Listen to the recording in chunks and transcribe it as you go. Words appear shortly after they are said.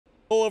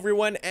Hello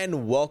everyone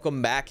and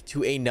welcome back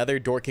to another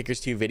Door Kickers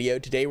 2 video.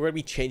 Today we're going to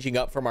be changing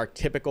up from our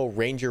typical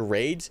Ranger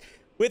raids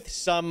with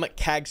some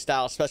CAG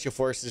style, Special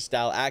Forces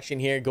style action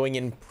here, going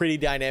in pretty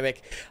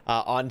dynamic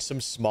on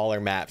some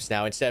smaller maps.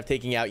 Now instead of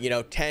taking out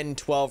 10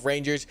 12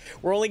 Rangers,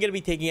 we're only going to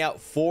be taking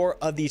out 4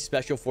 of these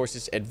Special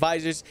Forces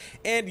advisors.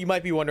 And you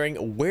might be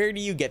wondering, where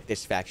do you get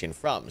this faction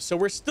from? So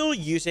we're still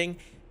using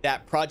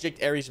that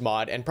Project Ares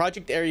mod, and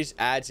Project Ares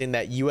adds in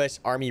that US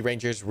Army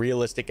Rangers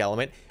realistic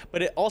element,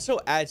 but it also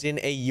adds in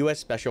a US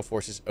Special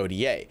Forces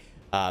ODA.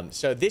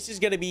 So this is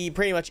going to be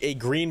pretty much a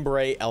Green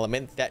Beret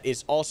element that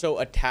is also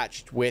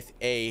attached with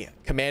a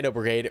commando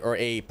brigade or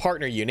a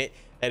partner unit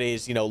that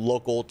is,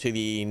 local to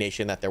the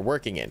nation that they're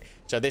working in.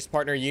 So this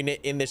partner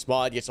unit in this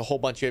mod gets a whole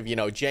bunch of,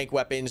 jank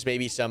weapons,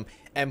 maybe some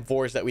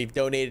M4s that we've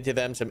donated to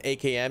them, some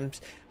AKMs,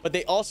 but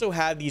they also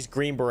have these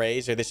Green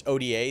Berets or this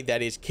ODA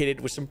that is kitted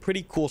with some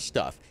pretty cool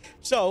stuff.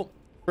 So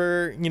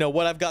for,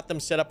 what I've got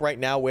them set up right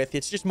now with,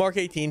 it's just Mark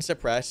 18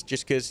 suppressed,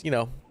 just because, being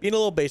a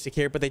little basic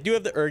here, but they do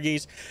have the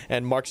Ergies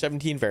and Mark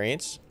 17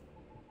 variants.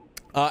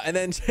 And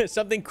then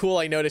something cool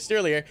I noticed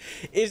earlier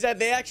is that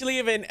they actually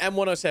have an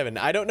M107.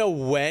 I don't know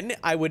when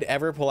I would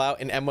ever pull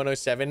out an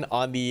M107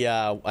 on the,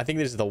 I think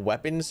this is the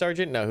weapons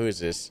sergeant. No, who is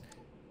this?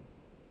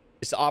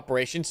 It's the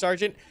operations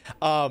sergeant.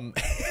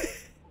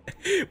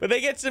 But they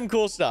get some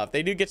cool stuff.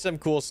 They do get some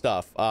cool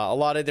stuff. A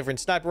lot of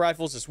different sniper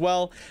rifles as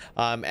well.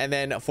 And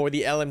then for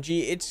the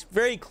LMG, it's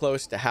very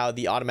close to how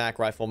the automatic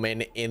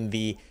rifleman in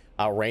the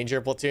Ranger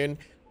platoon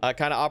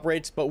kind of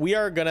operates, but we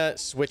are gonna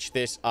switch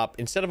this up.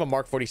 Instead of a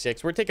Mark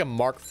 46, we're taking a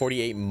Mark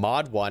 48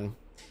 mod 1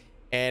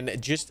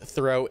 and just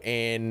throw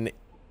in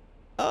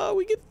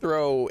we could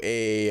throw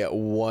a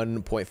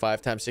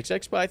 1.5 times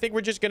 6x, but I think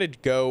we're just gonna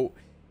go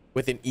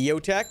with an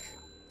EOTech,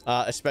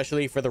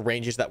 especially for the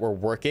ranges that we're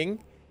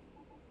working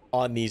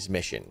on these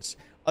missions.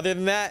 Other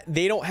than that,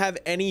 they don't have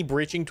any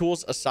breaching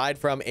tools aside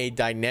from a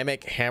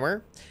dynamic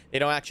hammer. They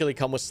don't actually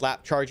come with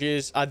slap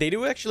charges. They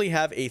do actually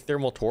have a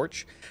thermal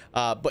torch,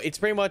 but it's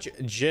pretty much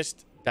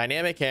just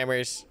dynamic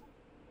hammers,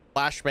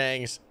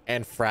 flashbangs,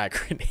 and frag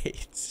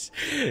grenades.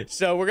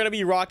 So we're going to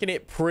be rocking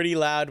it pretty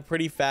loud,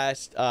 pretty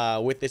fast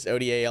with this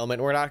ODA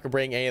element. We're not going to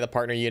bring any of the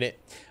partner unit.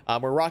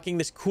 We're rocking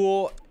this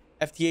cool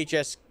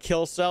FTHS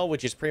kill cell,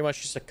 which is pretty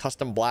much just a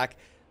custom black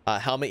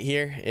helmet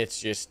here. It's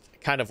just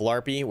kind of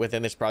LARPy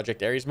within this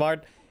Project Ares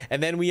mod.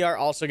 And then we are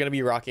also going to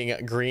be rocking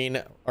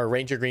green or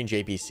Ranger green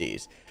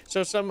JPCs.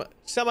 So some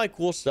semi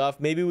cool stuff.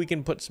 Maybe we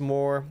can put some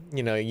more,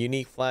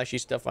 unique flashy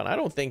stuff on. I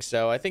don't think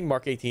so. I think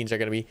Mark 18s are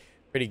going to be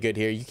pretty good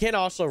here. You can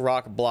also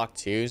rock block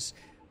 2s,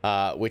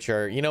 which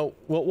are,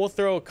 we'll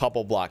throw a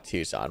couple block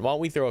 2s on. Why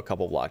don't we throw a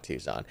couple block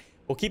 2s on?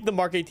 We'll keep the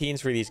Mark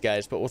 18s for these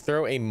guys, but we'll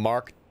throw a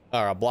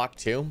block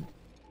 2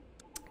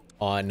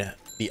 on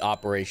the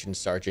operations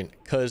sergeant,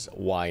 because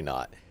why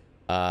not?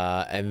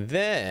 And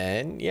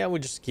then we'll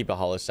just keep a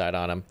hollow sight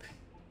on them.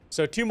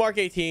 So 2 Mark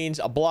 18s,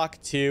 a block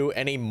 2,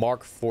 and a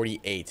Mark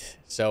 48.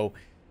 So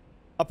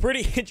a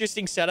pretty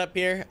interesting setup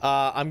here.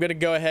 I'm gonna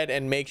go ahead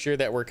and make sure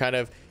that we're kind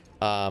of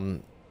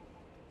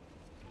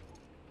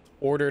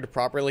ordered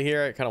properly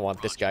here. I kind of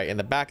want this guy in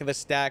the back of the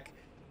stack.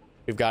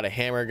 We've got a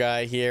hammer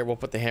guy here. We'll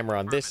put the hammer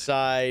on this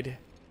side.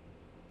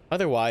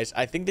 Otherwise,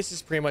 I think this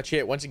is pretty much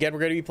it. Once again, we're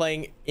going to be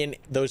playing in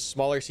those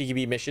smaller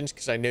CQB missions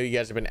because I know you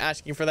guys have been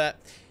asking for that.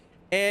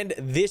 And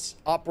this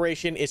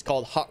operation is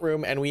called Hot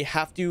Room, and we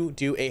have to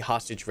do a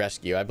hostage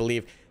rescue. I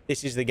believe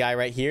this is the guy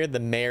right here,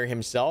 the mayor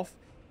himself,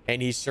 and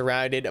he's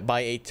surrounded by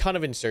a ton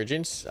of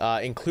insurgents,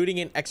 including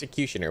an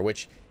executioner,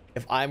 which,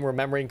 if I'm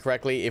remembering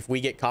correctly, if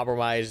we get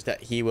compromised,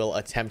 he will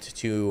attempt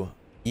to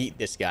eat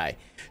this guy.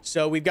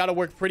 So we've got to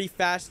work pretty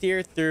fast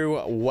here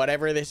through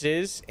whatever this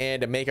is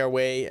and make our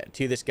way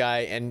to this guy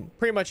and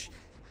pretty much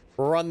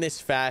run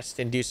this fast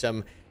and do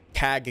some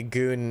CAG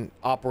goon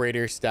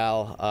operator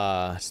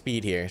style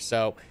speed here.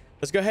 So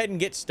let's go ahead and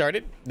get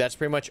started. That's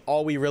pretty much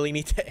all we really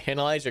need to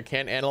analyze or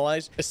can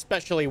analyze,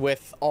 especially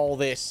with all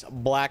this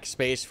black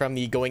space from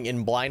the going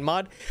in blind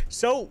mod.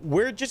 So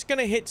we're just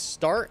gonna hit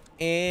start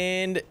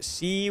and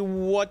see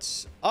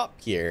what's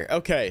up here.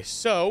 Okay,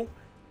 so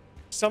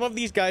some of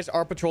these guys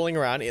are patrolling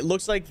around. It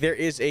looks like there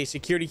is a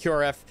security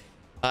QRF,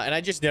 and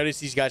I just noticed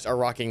these guys are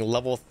rocking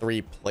level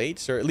 3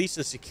 plates, or at least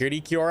the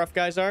security QRF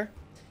guys are.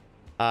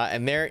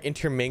 And they're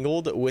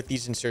intermingled with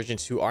these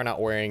insurgents who are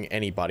not wearing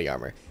any body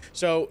armor.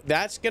 So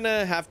that's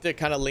gonna have to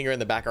kind of linger in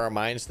the back of our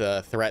minds.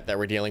 The threat that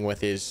we're dealing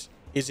with is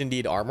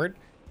indeed armored.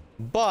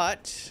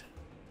 But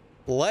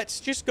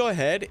let's just go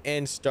ahead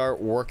and start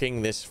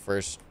working this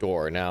first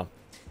door. Now,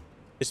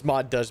 this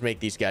mod does make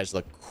these guys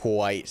look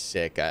quite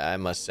sick, I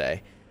must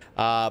say.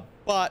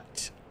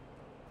 But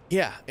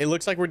yeah, it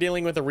looks like we're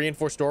dealing with a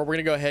reinforced door. We're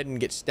gonna go ahead and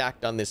get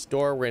stacked on this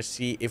door. We're gonna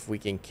see if we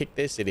can kick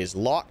this. It is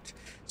locked,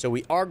 so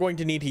we are going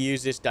to need to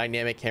use this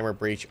dynamic hammer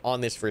breach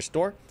on this first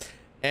door,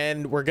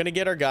 and we're gonna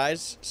get our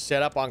guys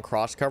set up on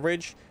cross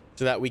coverage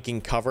so that we can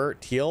cover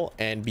teal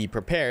and be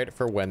prepared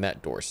for when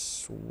that door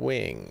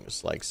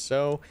swings, like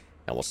so.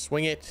 And we'll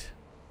swing it.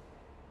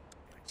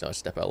 So I'll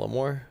step out a little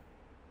more.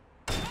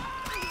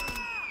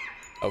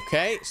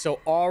 Okay, so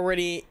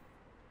already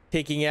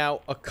taking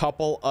out a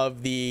couple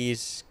of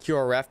these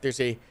QRF.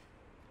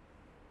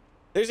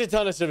 There's a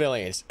ton of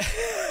civilians.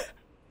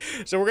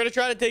 So we're going to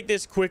try to take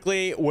this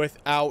quickly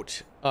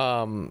without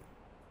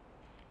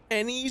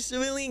any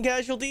civilian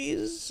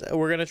casualties.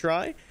 We're going to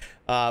try.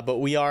 But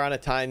we are on a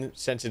time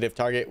sensitive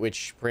target,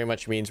 which pretty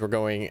much means we're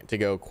going to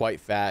go quite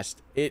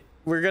fast.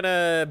 We're going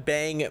to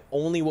bang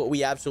only what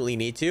we absolutely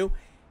need to.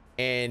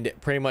 And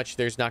pretty much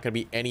there's not going to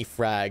be any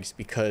frags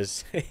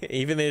because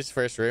even in this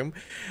first room,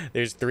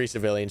 there's 3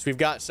 civilians. We've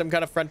got some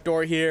kind of front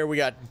door here. We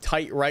got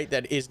tight right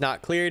that is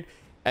not cleared.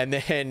 And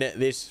then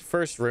this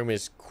first room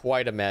is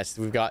quite a mess.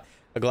 We've got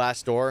a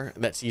glass door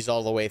that sees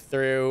all the way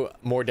through.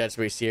 More dead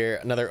space here.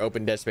 Another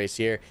open dead space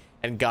here.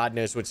 And God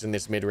knows what's in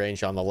this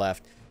mid-range on the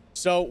left.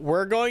 So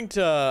we're going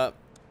to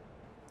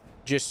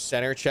just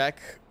center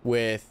check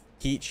with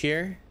Peach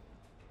here.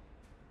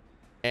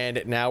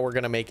 And now we're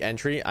going to make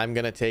entry. I'm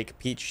going to take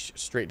Peach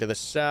straight to the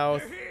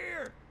south.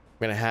 I'm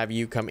going to have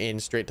you come in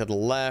straight to the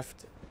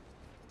left.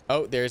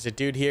 Oh, there's a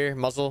dude here.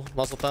 Muzzle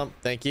thump.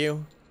 Thank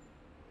you.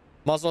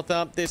 Muzzle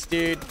thump this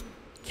dude.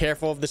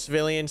 Careful of the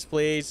civilians,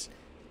 please.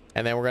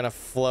 And then we're going to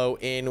flow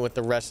in with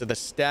the rest of the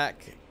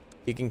stack.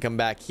 You can come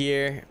back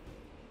here.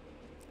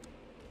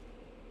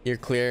 You're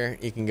clear.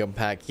 You can come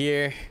back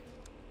here.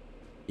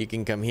 You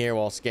can come here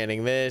while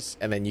scanning this.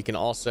 And then you can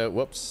also...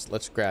 Whoops.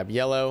 Let's grab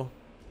yellow.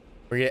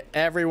 We're gonna get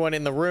everyone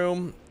in the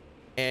room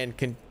and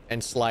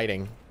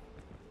sliding.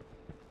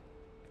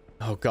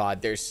 Oh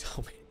god, there's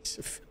so many.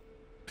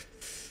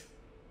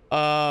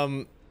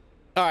 All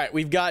right,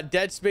 we've got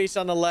dead space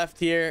on the left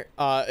here.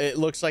 It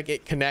looks like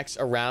it connects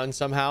around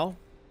somehow.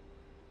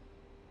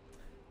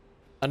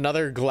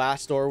 Another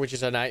glass door, which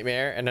is a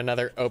nightmare, and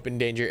another open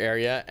danger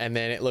area. And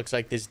then it looks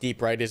like this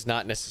deep right is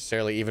not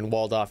necessarily even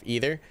walled off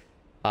either.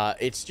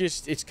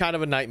 It's kind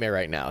of a nightmare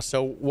right now.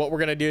 So what we're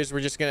gonna do is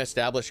we're just gonna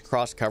establish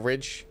cross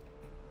coverage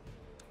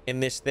in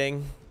this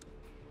thing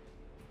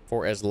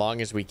for as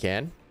long as we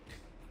can.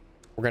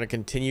 We're going to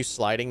continue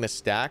sliding the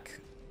stack.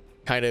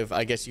 Kind of,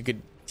 I guess you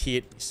could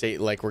say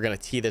like we're going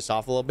to tee this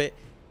off a little bit.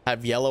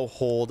 Have yellow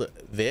hold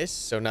this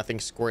so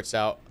nothing squirts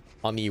out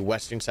on the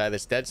western side of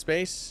this dead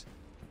space.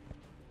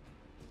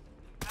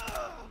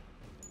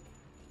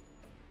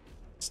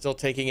 Still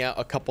taking out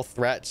a couple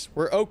threats.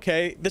 We're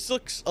okay. This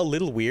looks a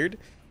little weird,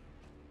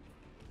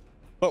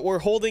 but we're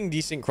holding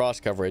decent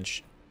cross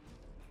coverage.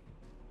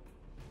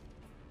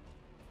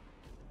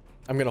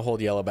 I'm gonna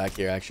hold yellow back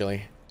here,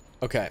 actually.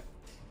 Okay.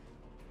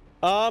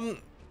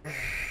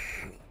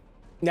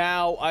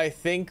 Now I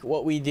think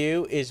what we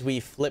do is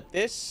we flip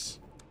this.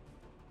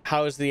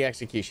 How's the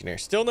executioner?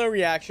 Still no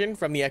reaction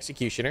from the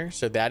executioner,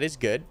 so that is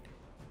good.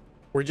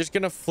 We're just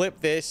gonna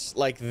flip this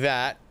like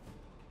that.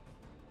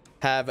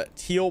 Have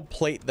teal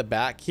plate the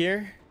back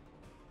here.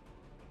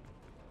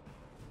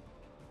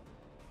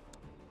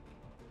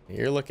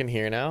 You're looking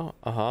here now.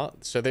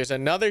 So there's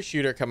another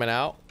shooter coming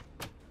out.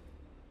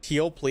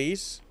 Teal,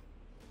 please.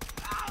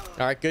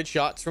 All right, good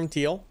shots from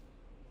teal.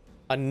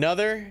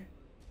 Another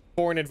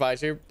foreign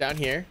advisor down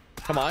here.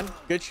 Come on,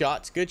 good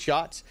shots, good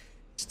shots.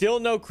 Still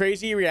no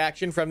crazy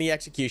reaction from the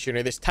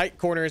executioner. This tight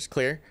corner is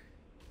clear.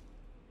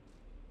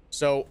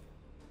 So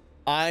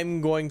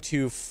I'm going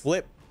to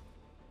flip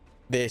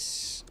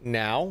this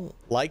now,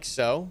 like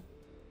so.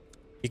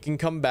 You can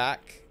come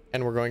back,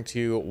 and we're going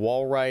to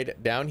wall ride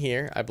down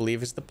here, I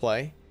believe is the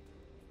play.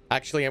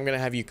 Actually, I'm going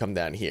to have you come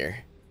down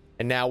here.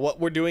 And now what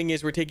we're doing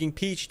is we're taking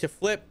Peach to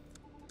flip.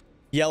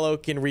 Yellow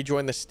can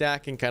rejoin the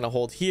stack and kind of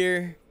hold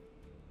here.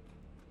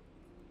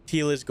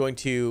 Teal is going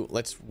to,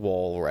 let's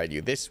wall ride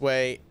you this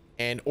way.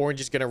 And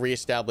orange is going to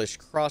reestablish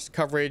cross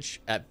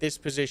coverage at this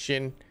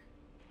position,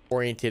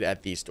 oriented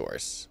at these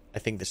doors. I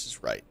think this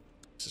is right.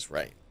 This is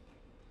right.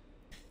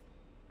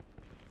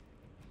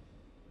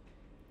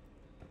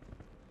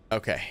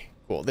 Okay,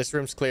 cool. This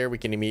room's clear. We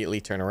can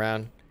immediately turn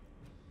around.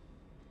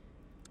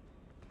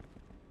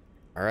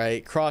 All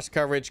right, cross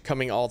coverage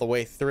coming all the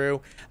way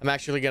through. I'm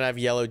actually going to have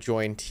yellow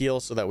join teal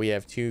so that we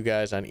have 2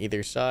 guys on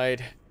either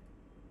side.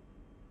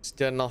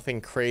 Still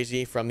nothing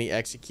crazy from the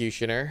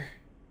executioner.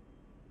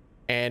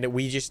 And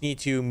we just need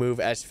to move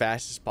as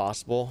fast as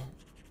possible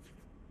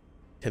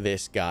to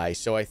this guy.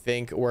 So I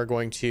think we're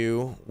going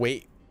to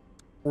wait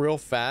real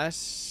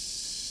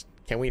fast.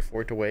 Can we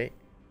afford to wait?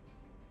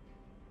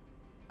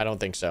 I don't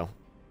think so.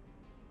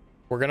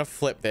 We're going to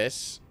flip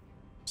this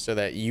so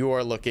that you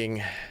are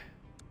looking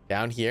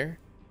down here.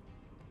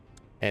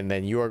 And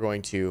then you are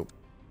going to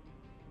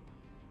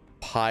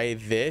pie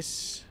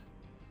this.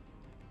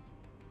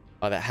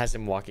 Oh, that has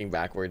him walking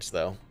backwards,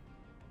 though.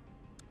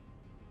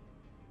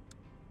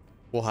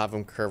 We'll have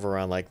him curve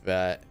around like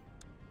that.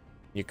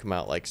 You come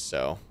out like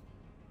so.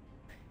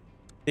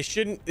 This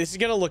is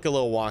going to look a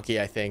little wonky,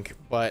 I think,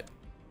 but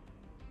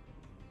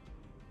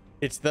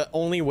it's the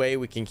only way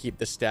we can keep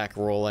the stack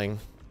rolling.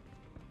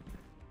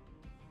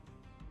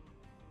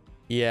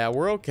 Yeah,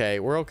 we're okay.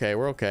 We're okay.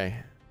 We're okay.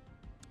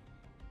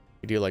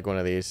 We do like one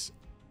of these.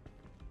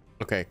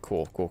 Okay,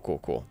 cool.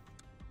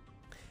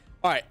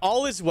 All right,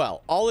 all is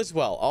well. All is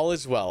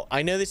well.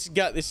 I know this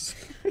is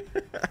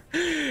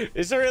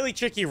it's a really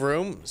tricky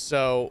room,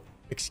 so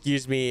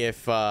Excuse me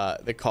if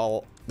the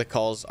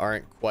calls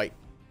aren't quite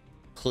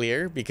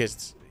clear,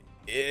 because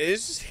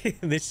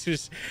this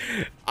was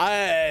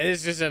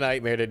it's just a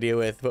nightmare to deal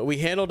with. But we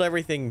handled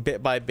everything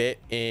bit by bit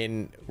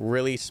in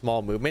really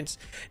small movements.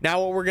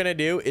 Now what we're gonna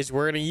do is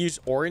we're gonna use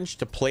orange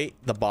to plate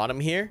the bottom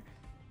here.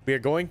 We are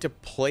going to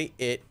plate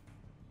it.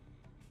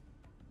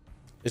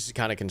 This is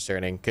kind of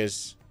concerning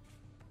because,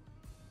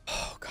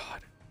 oh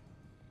god,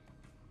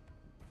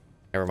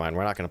 never mind,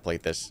 we're not going to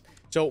plate this.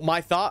 So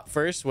my thought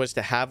first was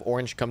to have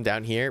orange come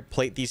down here,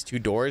 plate these two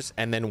doors,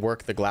 and then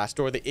work the glass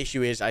door. The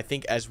issue is, I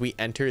think as we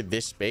enter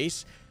this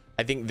space,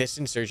 I think this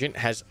insurgent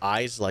has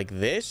eyes like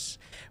this,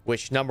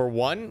 which, number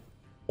one,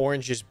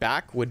 orange's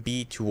back would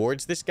be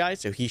towards this guy,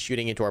 so he's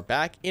shooting into our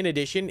back. In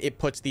addition, it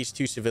puts these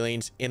two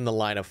civilians in the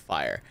line of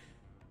fire.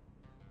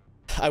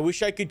 I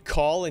wish I could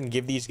call and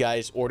give these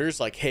guys orders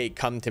like, hey,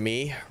 come to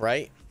me,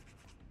 right?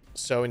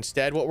 So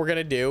instead, what we're going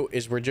to do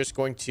is we're just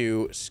going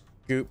to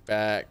scoot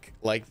back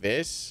like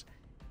this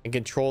and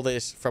control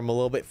this from a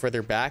little bit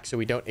further back so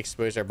we don't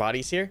expose our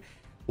bodies here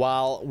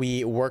while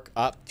we work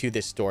up to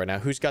this door. Now,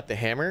 who's got the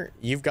hammer?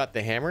 You've got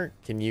the hammer.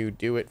 Can you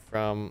do it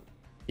from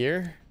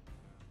here?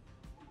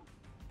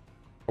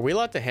 Are we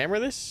allowed to hammer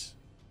this?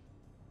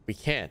 We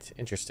can't.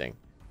 Interesting.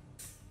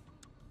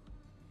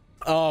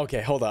 Oh,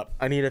 okay. Hold up.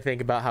 I need to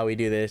think about how we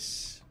do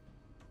this.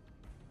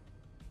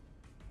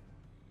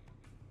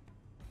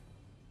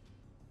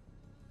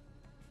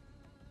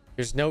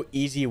 There's no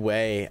easy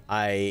way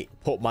I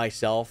put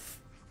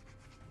myself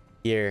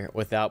here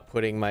without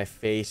putting my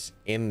face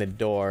in the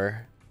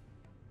door,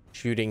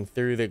 shooting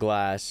through the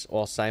glass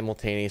while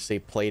simultaneously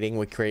plating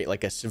would create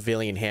like a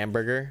civilian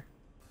hamburger.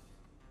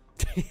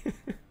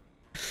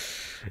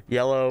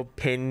 Yellow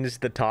pins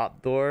the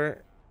top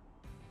door.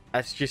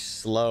 That's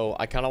just slow.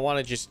 I kind of want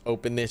to just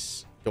open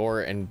this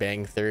door and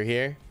bang through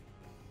here.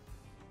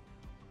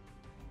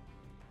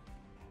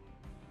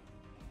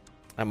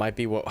 That might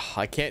be what...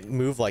 I can't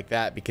move like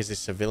that because the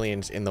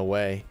civilian's in the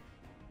way.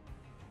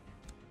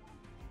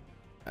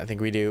 I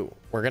think we do.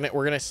 We're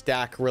gonna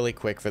stack really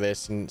quick for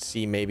this and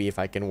see maybe if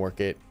I can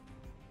work it.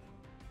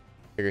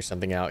 Figure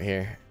something out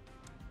here.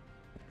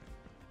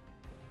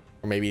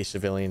 Or maybe the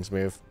civilians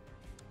move.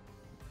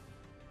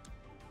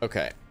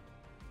 Okay.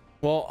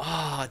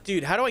 Well,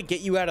 dude, how do I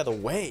get you out of the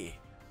way?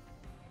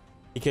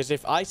 Because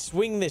if I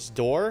swing this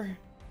door...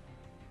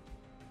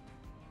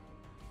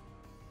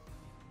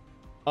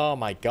 Oh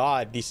my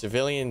god, these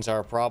civilians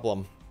are a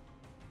problem.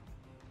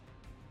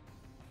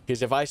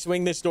 Because if I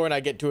swing this door and I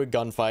get to a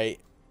gunfight,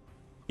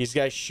 these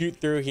guys shoot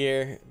through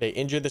here, they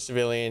injure the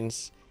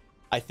civilians.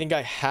 I think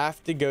I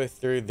have to go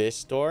through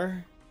this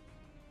door.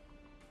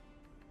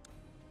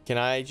 Can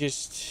I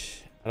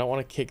just... I don't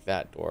want to kick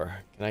that door.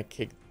 Can I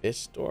kick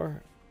this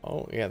door?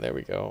 Oh, yeah, there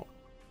we go.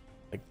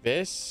 Like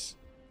this.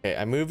 Okay,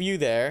 I move you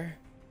there.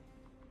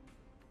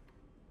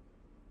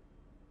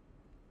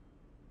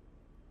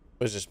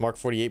 What is this, Mark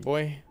 48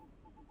 boy?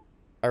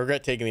 I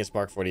regret taking this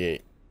Mark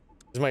 48.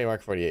 This is my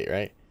Mark 48,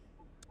 right?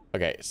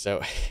 Okay,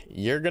 so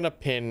you're gonna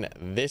pin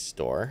this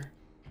door.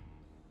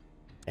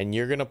 And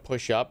you're gonna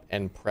push up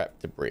and prep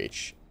to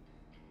breach.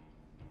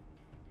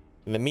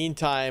 In the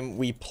meantime,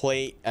 we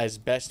plate as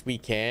best we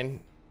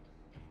can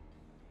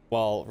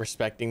while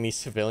respecting these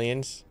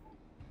civilians.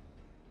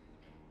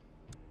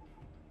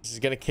 This is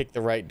gonna kick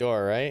the right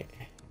door, right?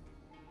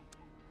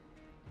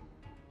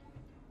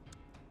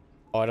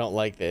 Oh, I don't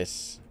like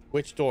this.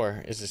 Which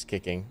door is this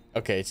kicking?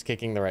 Okay, it's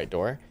kicking the right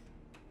door.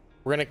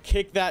 We're gonna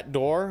kick that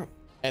door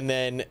and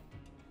then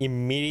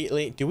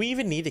immediately... Do we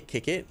even need to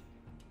kick it?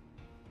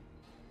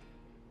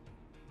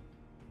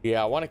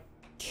 Yeah, I want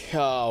to...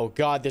 Oh,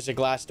 God, there's a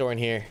glass door in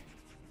here.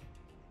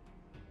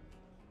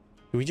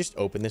 Do we just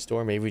open this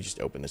door? Maybe we just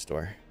open this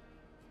door.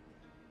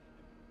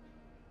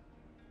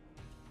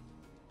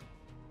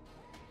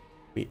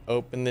 We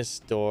open this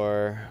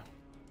door.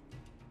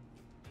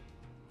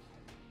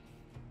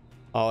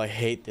 Oh, I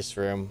hate this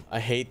room. I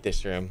hate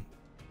this room.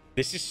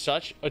 This is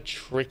such a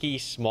tricky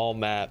small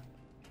map.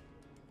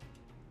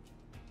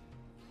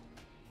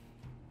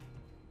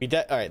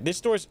 All right,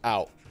 this door's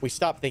out. We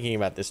stopped thinking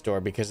about this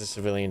door because the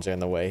civilians are in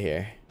the way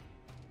here.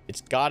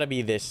 It's got to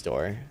be this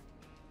door.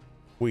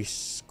 We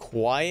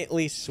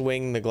quietly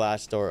swing the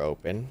glass door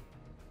open.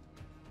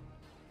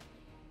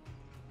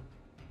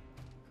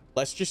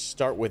 Let's just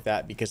start with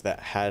that because that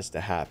has to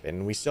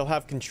happen. We still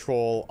have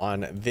control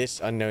on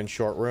this unknown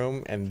short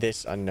room and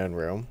this unknown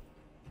room.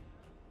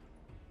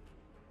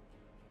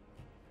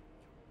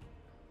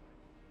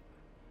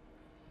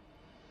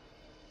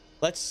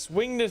 Let's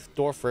swing the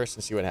door first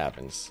and see what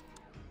happens.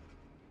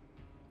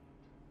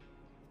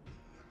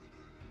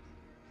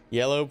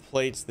 Yellow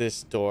plates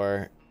this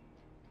door.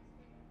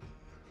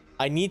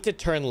 I need to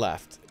turn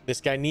left.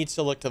 This guy needs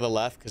to look to the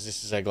left because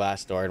this is a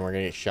glass door and we're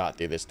going to get shot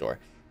through this door.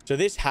 So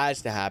this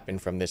has to happen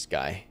from this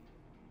guy.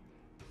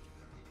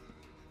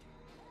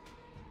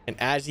 And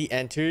as he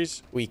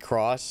enters, we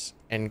cross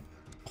and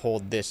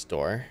hold this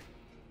door.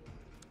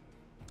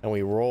 And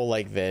we roll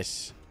like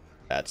this.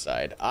 That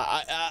side.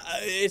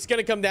 It's going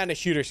to come down to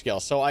shooter skill.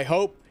 So I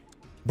hope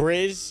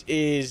Briz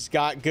is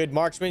got good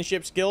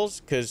marksmanship skills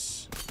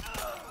because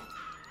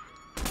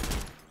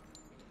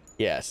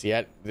yes,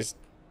 yeah, this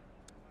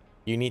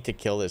you need to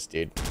kill this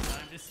dude.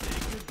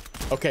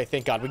 Okay,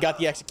 thank God we got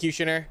the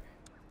executioner.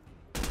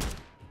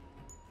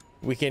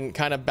 We can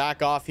kind of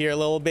back off here a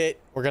little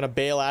bit. We're gonna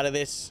bail out of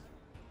this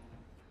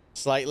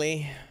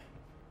slightly.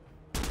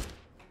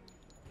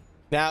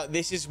 Now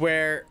this is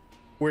where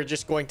we're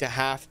just going to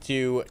have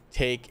to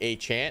take a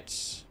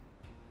chance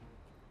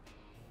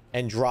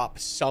and drop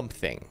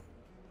something.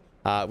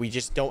 We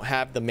just don't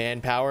have the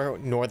manpower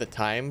nor the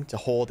time to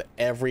hold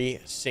every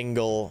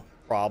single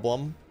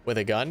problem with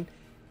a gun.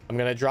 I'm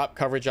gonna drop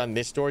coverage on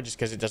this door just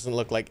because it doesn't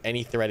look like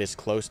any threat is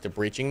close to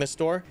breaching this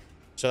door.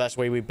 So that's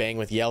why we bang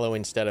with yellow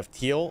instead of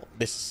teal.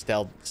 This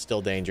is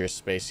still dangerous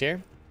space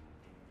here.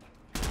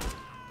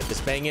 Get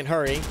this bang in,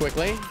 hurry,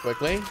 quickly.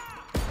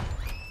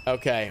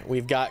 Okay,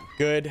 we've got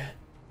good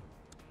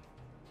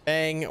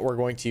bang. We're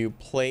going to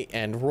plate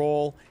and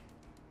roll.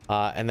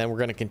 And then we're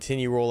going to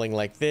continue rolling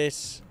like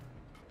this.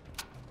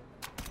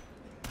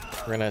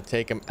 We're going to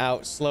take him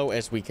out slow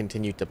as we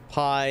continue to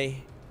pie.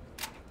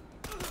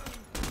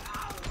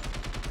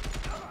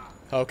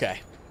 Okay.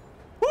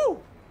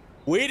 Woo!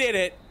 We did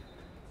it.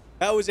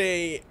 That was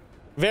a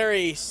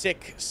very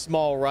sick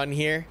small run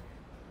here.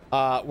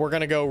 We're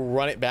going to go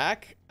run it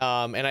back.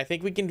 And I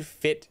think we can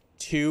fit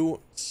 2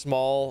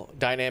 small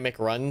dynamic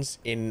runs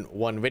in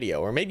one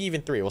video, or maybe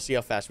even 3. We'll see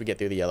how fast we get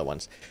through the other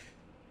ones.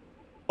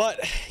 But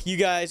you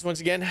guys, once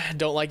again,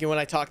 don't like it when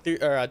I talk through,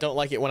 or don't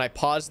like it when I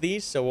pause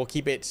these, so we'll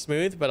keep it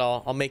smooth, but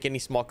I'll make any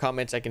small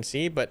comments I can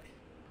see. But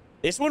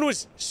this one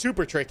was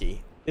super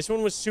tricky.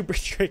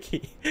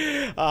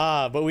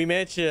 But we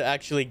managed to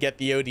actually get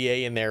the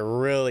ODA in there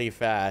really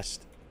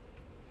fast.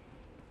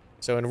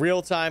 So in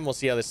real time, we'll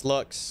see how this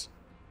looks.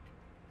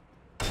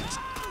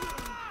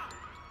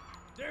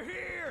 They're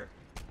here.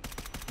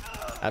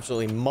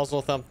 Absolutely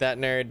muzzle thump that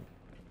nerd.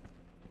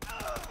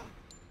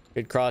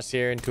 Good cross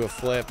here into a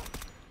flip.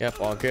 Yep,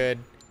 all good.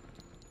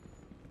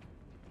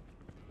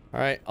 All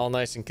right, all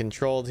nice and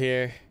controlled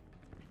here.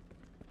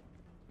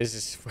 This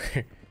is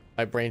where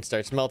my brain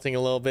starts melting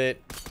a little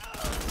bit.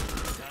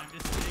 Time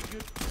to stay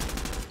good.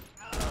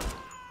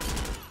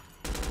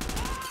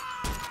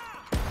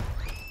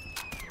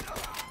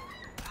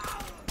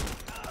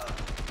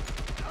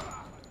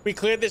 We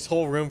cleared this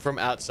whole room from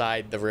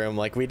outside the room.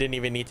 Like, we didn't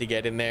even need to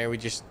get in there. We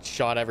just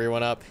shot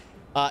everyone up.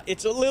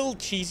 It's a little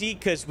cheesy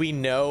because we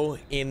know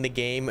in the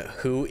game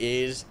who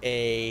is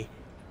a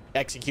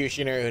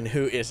executioner and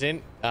who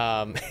isn't.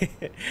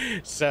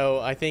 So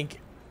I think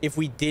if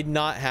we did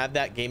not have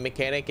that game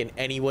mechanic and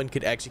anyone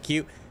could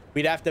execute,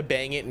 we'd have to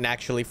bang it and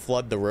actually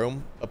flood the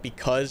room. But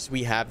because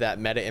we have that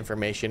meta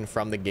information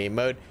from the game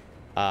mode,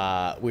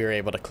 we were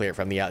able to clear it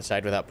from the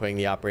outside without putting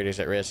the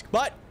operators at risk.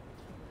 But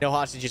no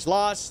hostages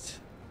lost,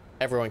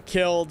 everyone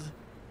killed,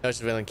 no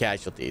civilian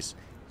casualties.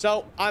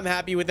 So I'm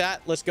happy with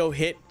that. Let's go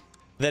hit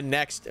the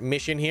next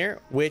mission here,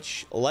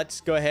 which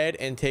let's go ahead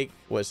and take.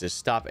 What's this?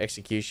 Stop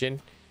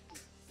execution.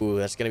 Ooh,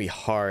 that's gonna be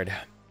hard.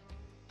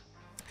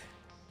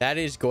 That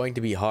is going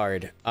to be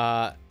hard.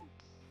 Oh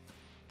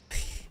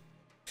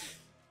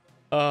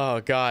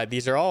god,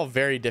 these are all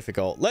very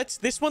difficult.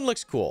 This one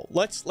looks cool.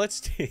 Let's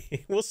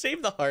we'll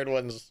save the hard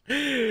ones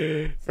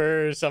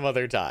for some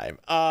other time.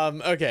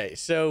 Okay,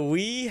 so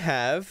we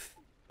have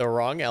the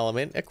wrong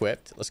element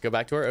equipped. Let's go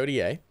back to our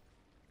ODA.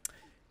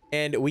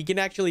 And we can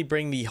actually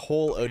bring the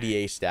whole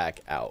ODA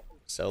stack out.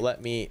 So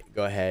let me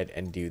go ahead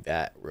and do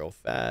that real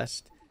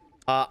fast.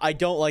 I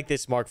don't like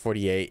this Mark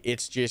 48.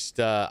 It's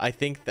just, I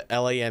think the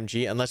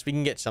LAMG, unless we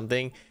can get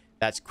something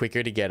that's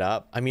quicker to get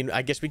up. I mean,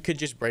 I guess we could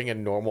just bring a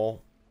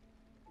normal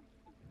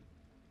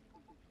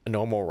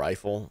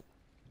rifle.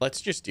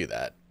 Let's just do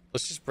that.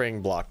 Let's just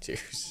bring block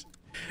 2s.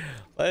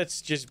 Let's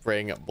just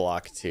bring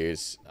block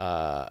 2s.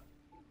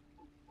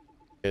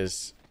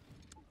 Because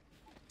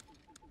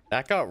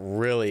that got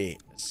really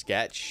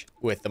sketch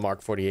with the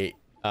Mark 48.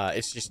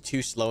 It's just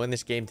too slow in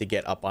this game to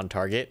get up on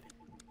target.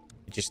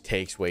 It just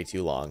takes way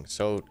too long.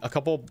 So a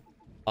couple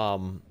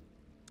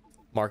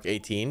Mark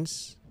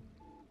 18s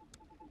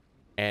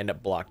and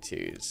block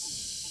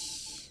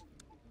 2s.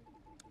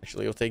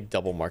 Actually, we'll take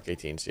double Mark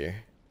 18s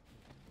here.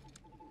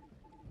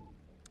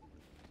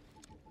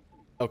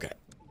 Okay.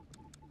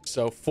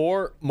 So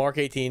 4 Mark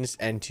 18s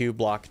and 2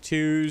 block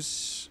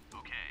 2s.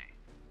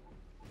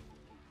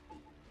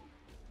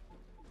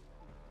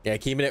 Yeah,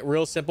 keeping it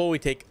real simple. We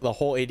take the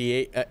whole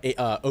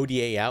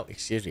ODA out.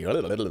 Excuse me.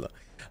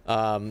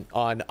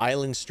 On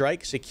island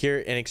strike, secure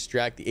and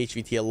extract the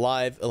HVT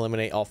alive.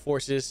 Eliminate all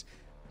forces.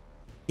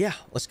 Yeah,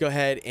 let's go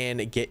ahead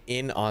and get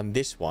in on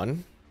this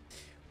one.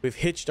 We've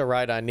hitched a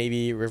ride on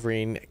Navy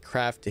Riverine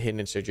craft to hidden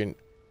insurgent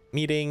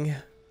meeting.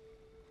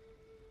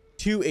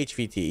 2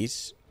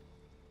 HVTs.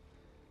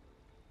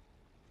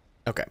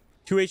 Okay,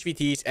 2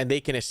 HVTs and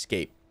they can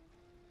escape.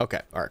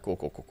 Okay, all right,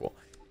 cool.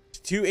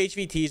 2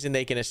 HVTs and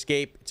they can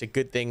escape. It's a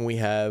good thing we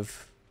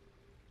have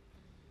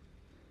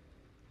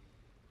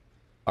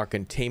our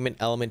containment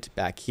element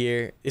back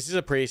here. This is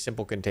a pretty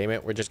simple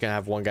containment. We're just gonna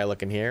have one guy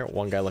looking here,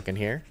 one guy looking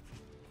here.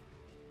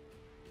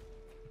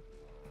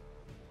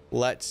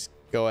 Let's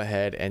go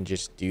ahead and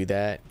just do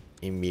that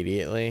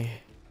immediately.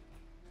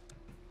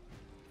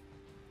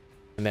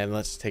 And then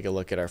let's take a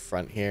look at our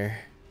front here.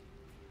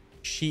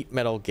 Sheet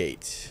metal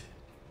gate.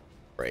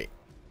 Great.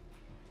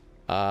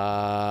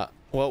 Well,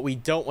 we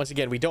don't, once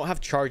again, we don't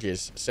have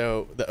charges.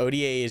 So the ODA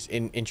is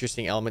an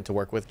interesting element to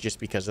work with just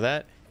because of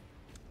that.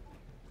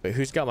 But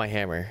who's got my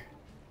hammer?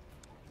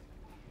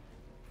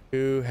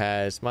 Who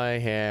has my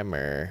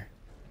hammer?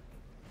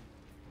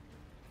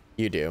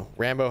 You do.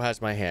 Rambo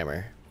has my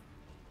hammer.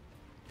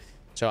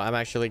 So I'm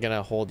actually going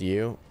to hold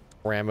you.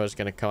 Rambo's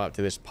going to come up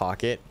to this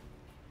pocket.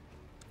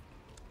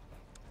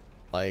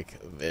 Like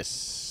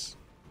this.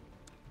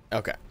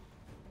 Okay.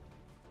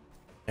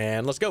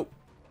 And let's go.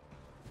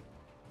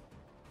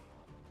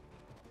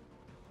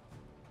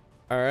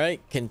 All right.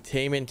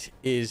 Containment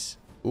is...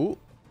 Ooh.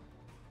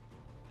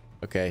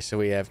 Okay, so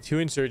we have 2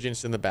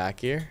 insurgents in the back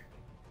here.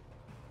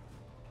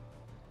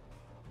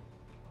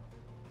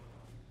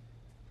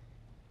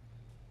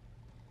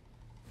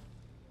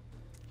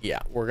 Yeah,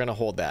 we're going to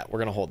hold that. We're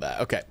going to hold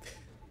that. Okay.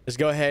 Let's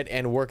go ahead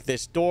and work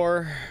this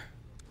door.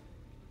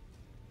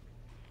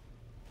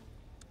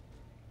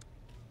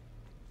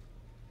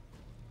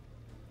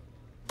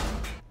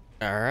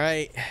 All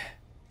right.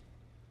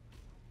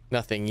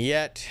 Nothing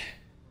yet.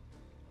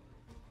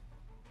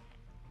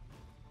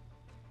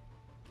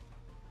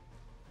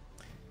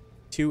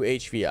 Two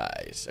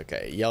HVIs.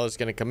 Okay, yellow's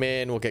gonna come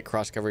in. We'll get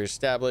cross coverage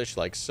established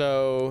like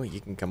so. You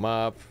can come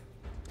up.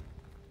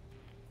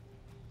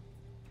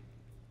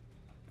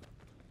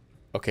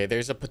 Okay,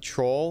 there's a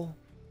patrol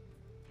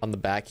on the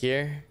back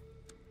here.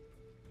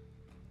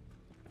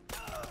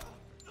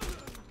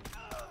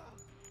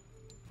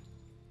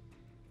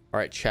 All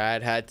right,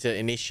 Chad had to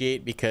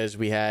initiate because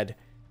we had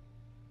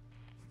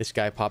this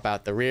guy pop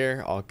out the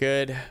rear. All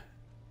good.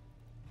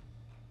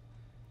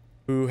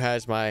 Who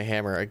has my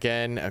hammer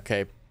again?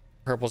 Okay,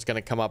 purple's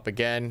gonna come up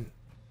again.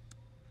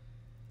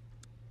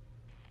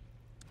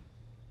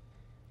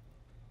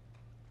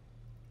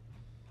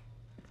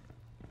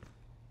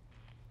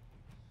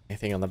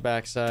 Anything on the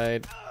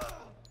backside?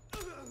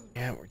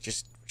 Yeah, we're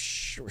just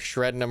we're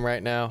shredding them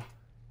right now.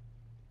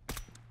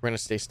 We're gonna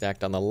stay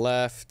stacked on the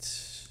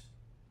left.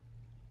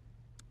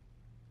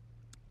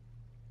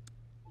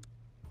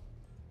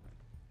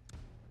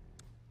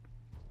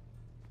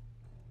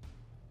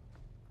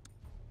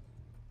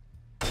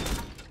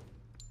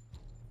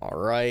 All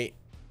right,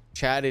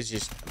 Chad is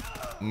just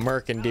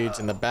murking dudes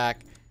in the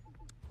back.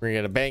 We're gonna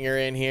get a banger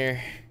in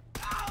here,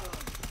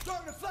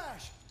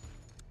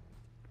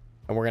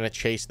 and we're gonna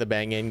chase the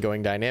bang in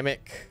going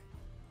dynamic.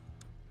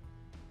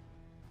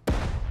 Let's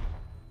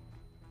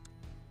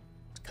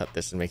cut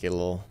this and make it a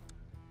little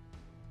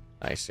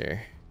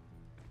nicer.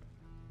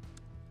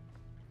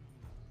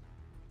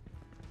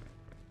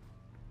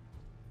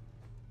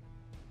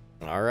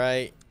 All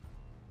right.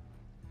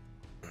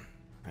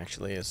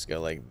 Actually, let's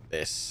go like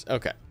this.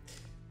 Okay.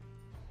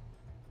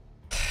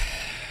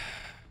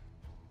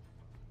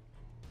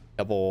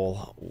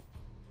 Double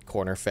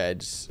corner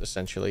feds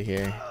essentially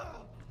here.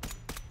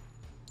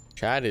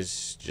 Chad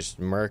is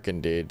just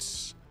murking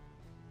dudes.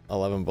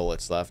 11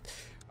 bullets left.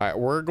 All right,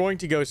 we're going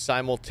to go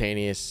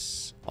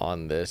simultaneous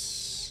on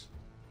this.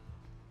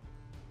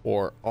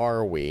 Or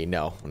are we?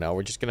 No,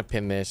 we're just going to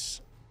pin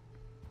this.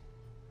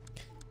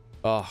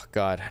 Oh,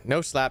 God.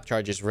 No slap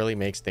charges really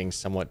makes things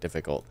somewhat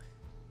difficult.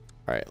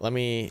 All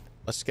right,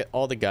 let's get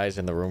all the guys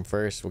in the room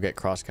first. We'll get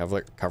cross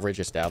coverage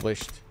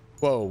established.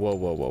 Whoa.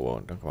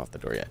 Don't come off the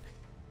door yet.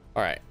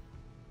 All right.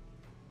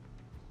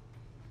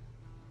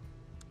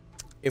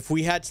 If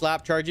we had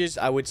slap charges,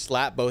 I would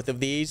slap both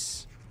of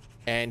these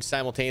and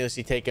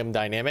simultaneously take them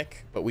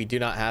dynamic, but we do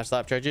not have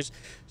slap charges.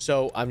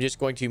 So I'm just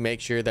going to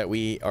make sure that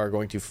we are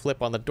going to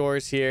flip on the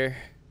doors here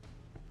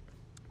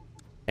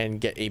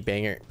and get a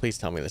banger. Please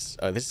tell me this.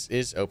 Oh, this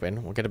is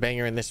open. We'll get a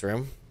banger in this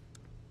room.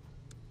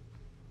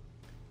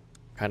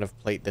 Kind of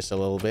plate this a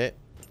little bit.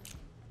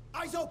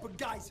 Eyes open,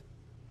 guys.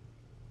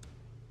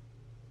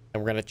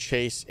 And we're going to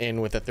chase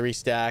in with a 3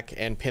 stack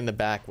and pin the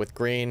back with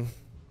green.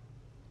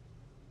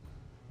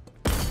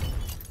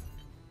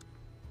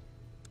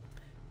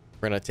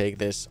 We're going to take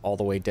this all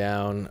the way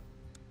down.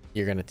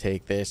 You're going to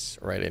take this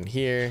right in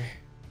here.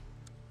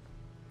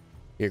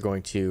 You're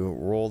going to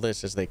roll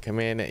this as they come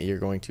in. You're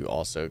going to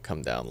also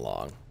come down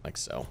long like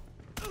so.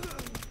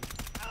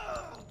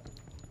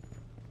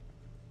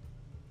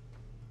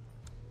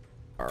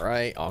 All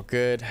right, all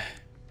good.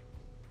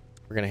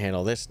 We're going to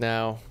handle this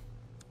now.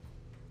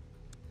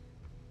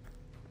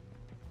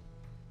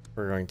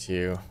 We're going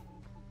to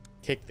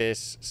kick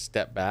this,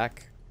 step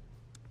back,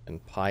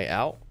 and pie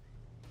out.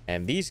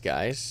 And these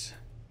guys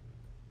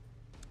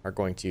are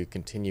going to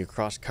continue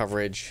cross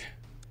coverage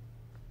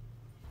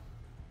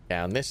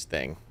down this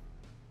thing.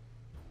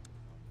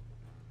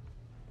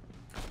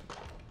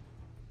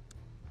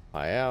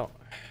 Pie out.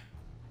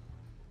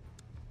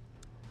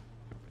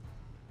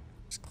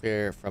 It's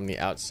clear from the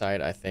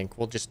outside, I think.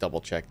 We'll just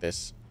double check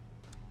this.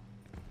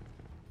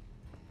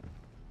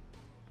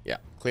 Yeah,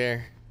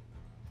 clear.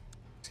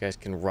 These guys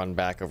can run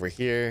back over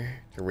here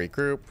to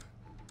regroup.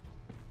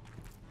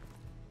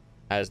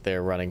 As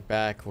they're running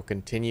back, we'll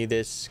continue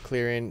this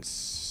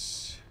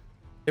clearance.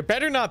 There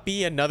better not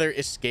be another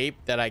escape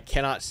that I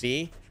cannot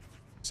see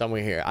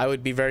somewhere here. I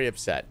would be very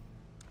upset.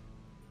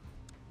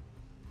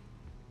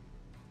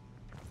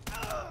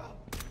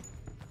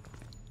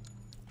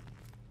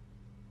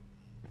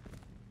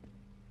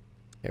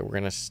 Okay, we're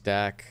gonna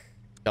stack,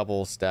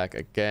 double stack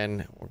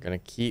again. We're gonna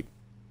keep,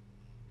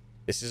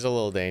 this is a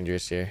little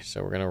dangerous here,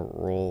 so we're gonna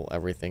roll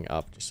everything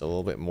up just a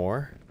little bit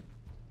more.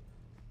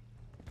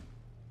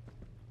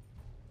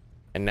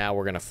 And now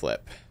we're gonna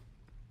flip.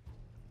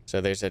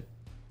 So there's a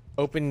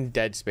open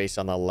dead space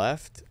on the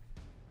left.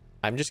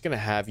 I'm just gonna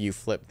have you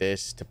flip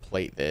this to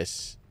plate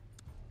this,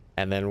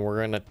 and then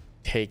we're gonna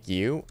take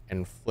you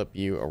and flip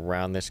you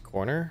around this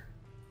corner,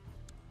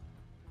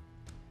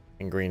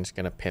 and green's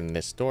gonna pin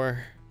this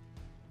door.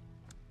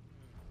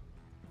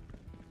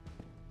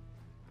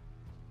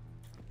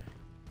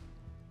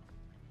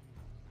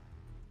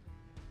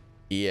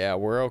 Yeah,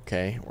 we're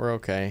okay. We're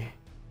okay.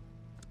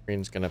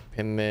 Green's gonna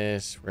pin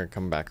this. We're gonna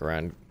come back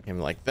around him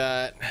like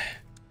that.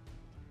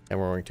 And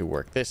we're going to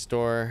work this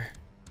door.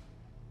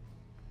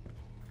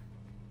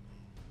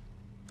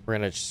 We're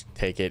gonna just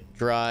take it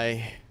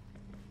dry.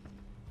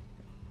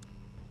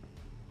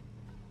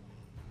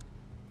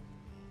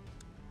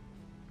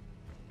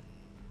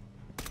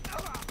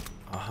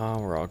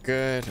 We're all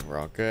good. We're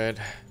all good.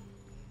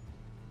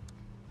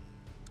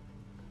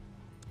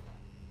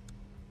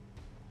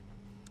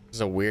 This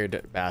is a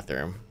weird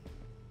bathroom.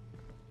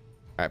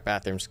 All right,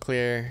 bathroom's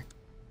clear.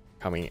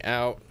 Coming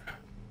out.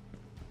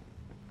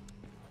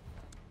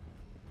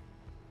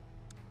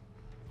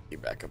 Be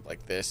back up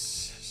like this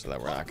so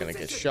that we're not gonna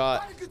get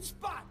shot.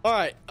 All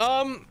right.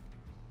 Oh,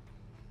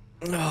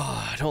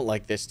 I don't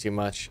like this too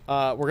much.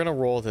 We're gonna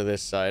roll to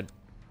this side.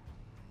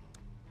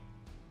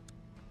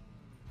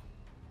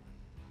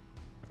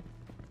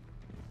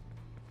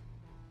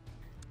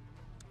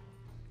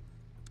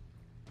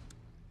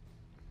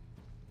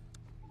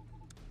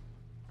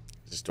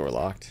 Is this door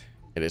locked?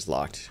 It is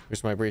locked.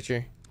 Who's my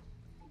breacher?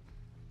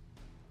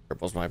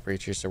 Purple's my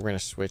breacher, so we're gonna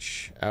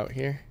switch out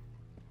here.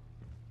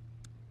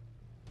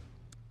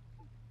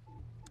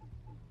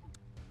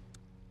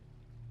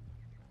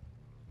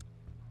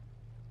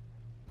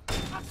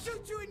 I'll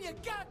shoot you in your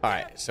goddamn All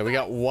right, so we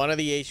got one of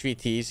the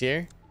HVTs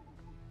here.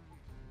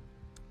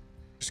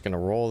 Just gonna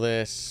roll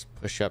this,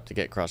 push up to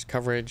get cross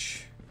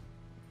coverage.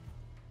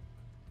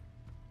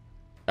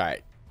 All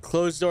right,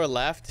 closed door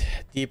left,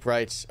 deep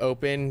right's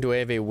open. Do I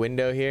have a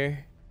window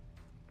here?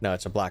 No,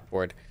 it's a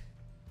blackboard.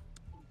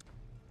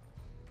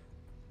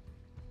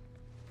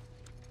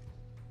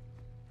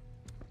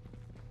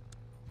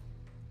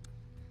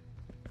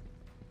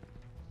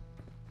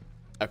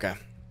 Okay.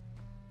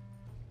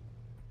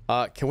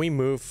 Can we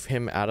move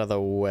him out of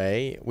the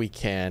way? We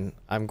can.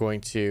 I'm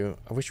going to,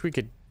 I wish we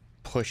could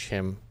push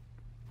him.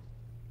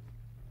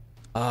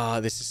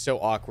 This is so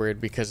awkward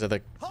because of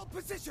the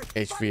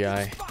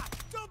HVI.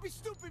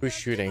 Who's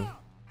shooting?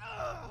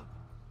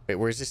 Wait,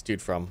 where's this dude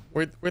from?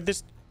 Where'd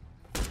this,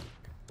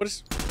 what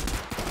is,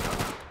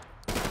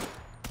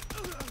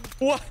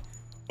 what?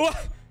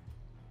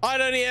 I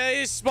don't need,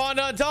 he spawned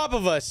on top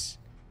of us.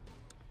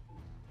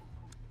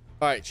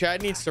 All right,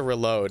 Chad needs to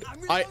reload.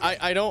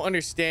 I don't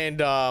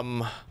understand.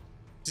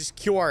 Is this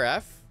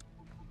QRF?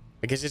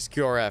 I guess it's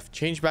QRF.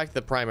 Change back to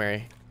the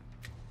primary.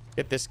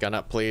 Get this gun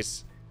up,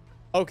 please.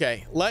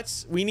 Okay,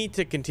 we need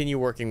to continue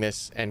working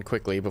this and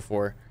quickly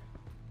before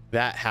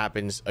that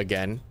happens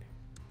again.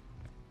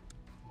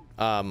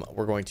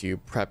 We're going to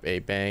prep a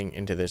bang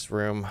into this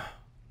room.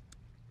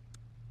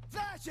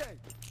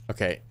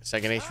 Okay,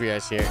 second HVI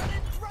is here.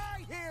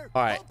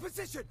 All right,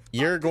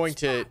 you're going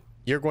to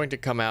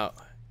come out.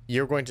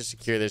 You're going to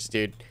secure this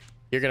dude.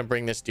 You're going to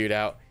bring this dude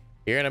out.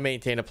 You're going to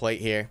maintain a plate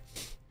here.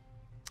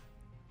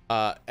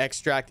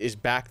 Extract is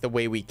back the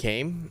way we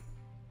came.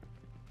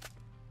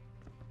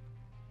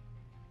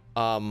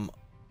 Got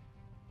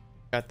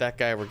that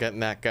guy. We're getting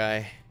that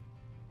guy.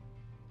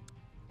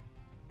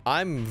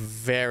 I'm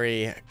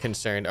very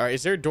concerned. All right,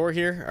 is there a door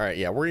here? All right,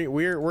 yeah, we're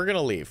going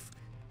to leave.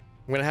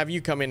 I'm going to have you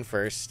come in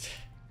first.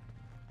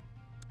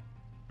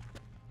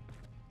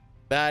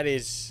 That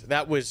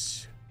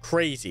was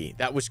crazy.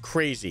 That was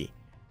crazy.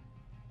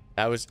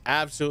 That was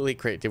absolutely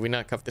crazy. Did we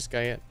not cuff this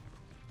guy yet?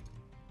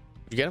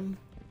 Did you get him?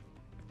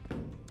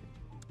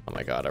 Oh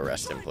my god,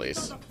 arrest him,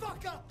 please. All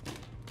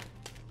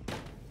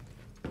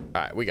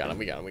right, we got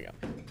him.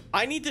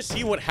 I need to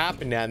see what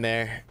happened down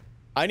there.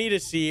 I need to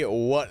see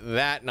what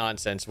that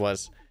nonsense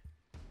was.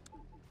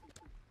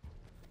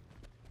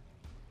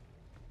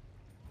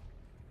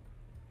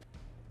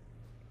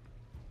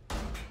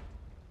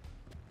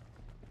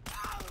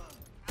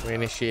 We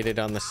initiated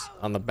on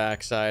the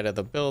back side of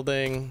the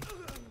building.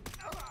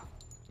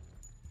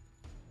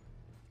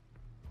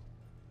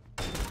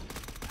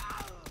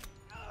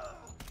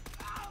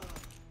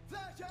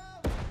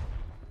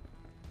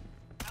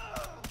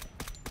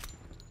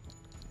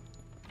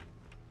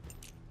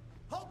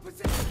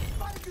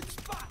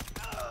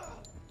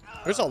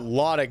 There's a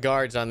lot of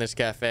guards on this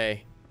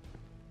cafe.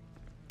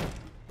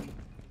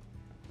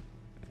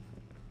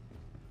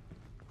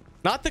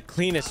 Not the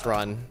cleanest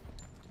run,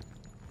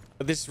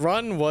 but this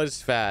run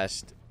was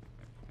fast.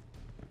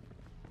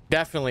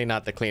 Definitely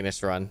not the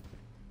cleanest run.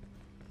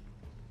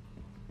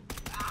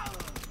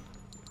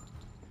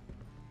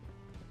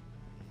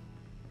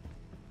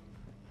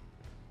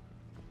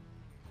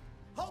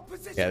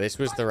 Yeah, this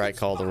was the right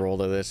call to roll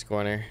to this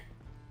corner.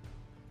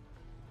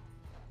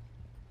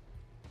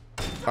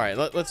 All right,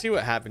 let's see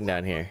what happened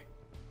down here.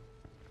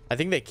 I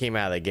think they came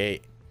out of the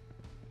gate.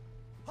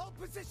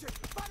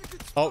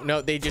 Oh,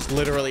 no, they just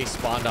literally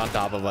spawned on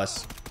top of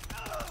us.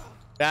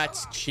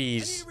 That's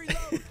cheese.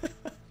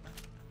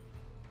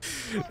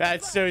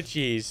 That's so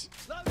cheese.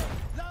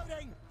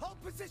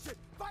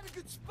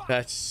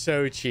 That's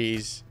so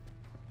cheese.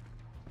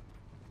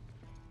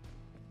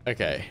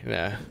 Okay,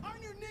 nah.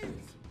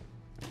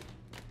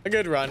 A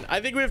good run.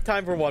 I think we have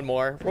time for one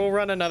more. We'll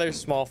run another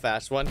small,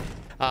 fast one.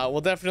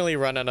 We'll definitely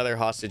run another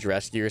hostage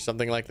rescue or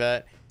something like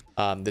that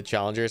to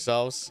challenge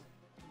ourselves.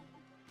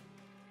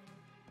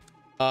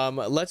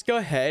 Let's go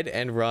ahead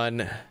and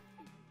run.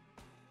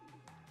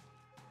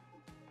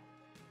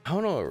 I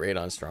don't know what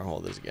radon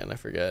stronghold is again. I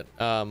forget.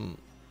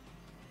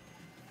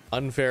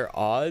 Unfair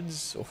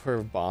odds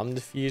for bomb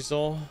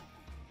defusal.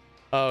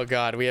 Oh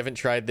god, we haven't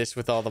tried this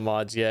with all the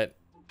mods yet.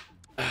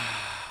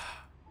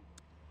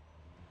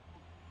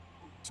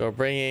 So we're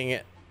bringing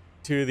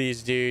two of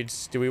these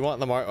dudes. Do we want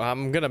the mark?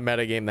 I'm gonna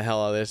metagame the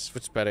hell out of this.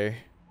 What's better?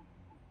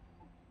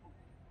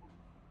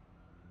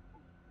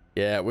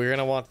 Yeah, we're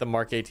gonna want the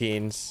Mark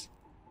 18s.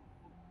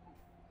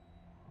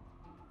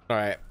 All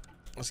right,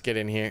 let's get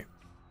in here.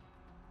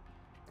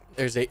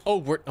 There's a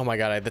oh my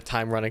god, I had the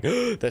time running.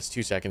 That's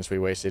 2 seconds we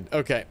wasted.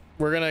 Okay,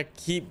 we're gonna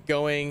keep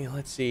going.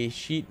 Let's see,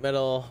 sheet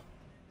metal,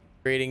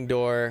 grading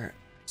door,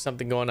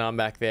 something going on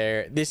back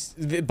there.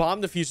 The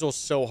bomb defusal is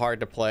so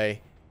hard to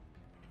play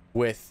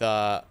with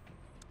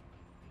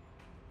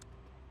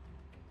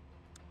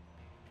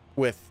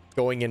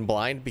going in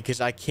blind because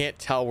I can't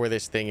tell where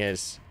this thing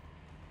is.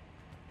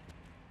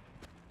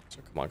 So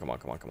come on.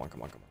 All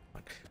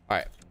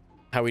right,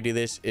 how we do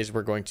this is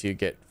we're going to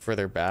get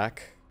further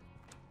back.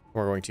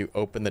 We're going to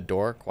open the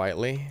door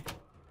quietly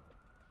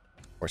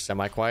or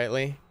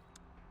semi-quietly.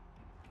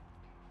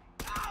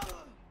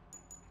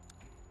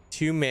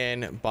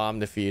 2-man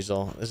bomb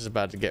defusal. This is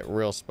about to get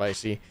real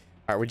spicy.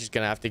 All right, we're just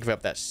gonna have to give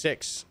up that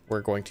 6.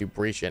 We're going to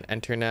breach and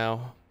enter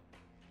now,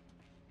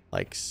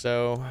 like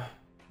so.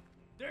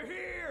 They're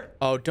here.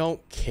 Oh,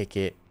 don't kick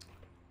it.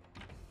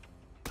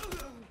 All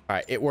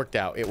right, it worked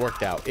out. It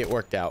worked out. It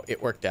worked out.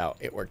 It worked out.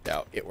 It worked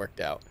out. It worked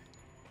out.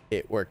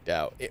 It worked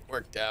out. It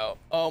worked out.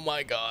 Oh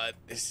my god,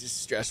 this is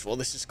stressful.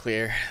 This is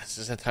clear. This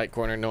is a tight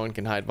corner no one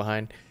can hide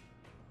behind.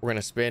 We're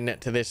gonna spin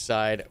to this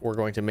side. We're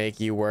going to make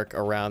you work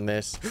around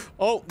this.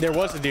 Oh, there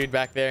was a dude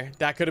back there.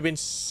 That could have been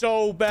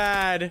so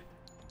bad.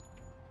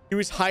 He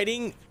was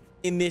hiding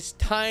in this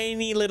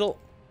tiny little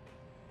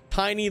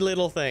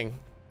thing.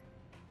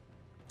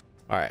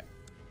 All right.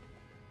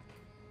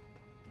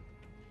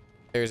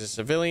 There's a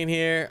civilian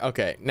here.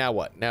 Okay, now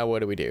what? Now what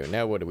do we do?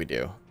 Now what do we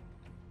do?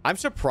 I'm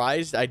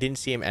surprised I didn't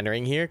see him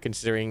entering here,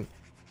 considering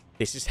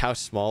this is how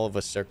small of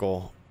a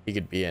circle he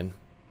could be in.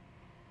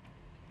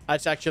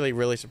 That's actually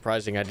really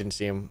surprising I didn't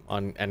see him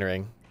on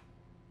entering.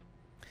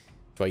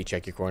 That's why you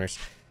check your corners.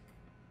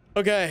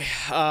 Okay,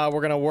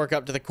 we're gonna work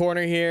up to the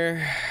corner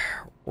here.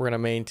 We're gonna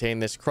maintain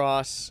this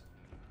cross.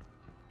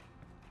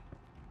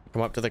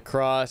 Come up to the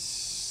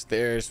cross.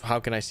 There's, how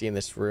can I see in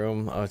this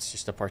room? Oh, it's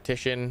just a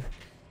partition.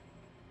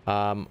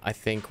 I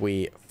think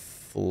we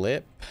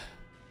flip.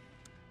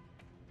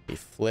 We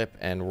flip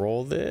and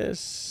roll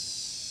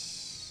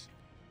this.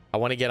 I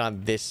want to get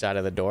on this side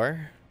of the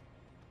door.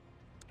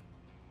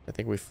 I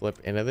think we flip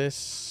into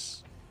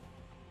this.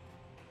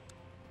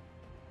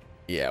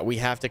 Yeah, we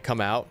have to come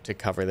out to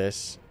cover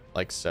this,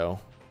 like so.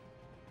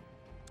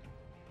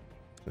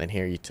 And then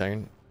here you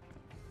turn.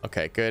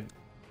 Okay, good.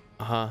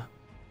 We're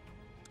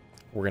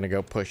gonna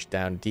go push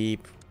down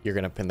deep. You're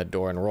gonna pin the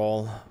door and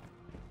roll.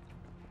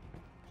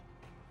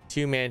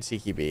 2-man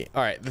CQB.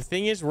 All right, the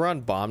thing is we're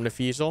on bomb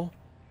defusal.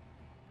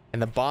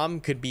 And the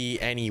bomb could be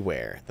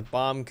anywhere. The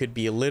bomb could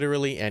be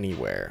literally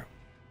anywhere.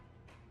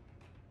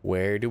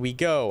 Where do we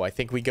go? I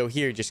think we go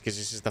here just because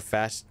this is the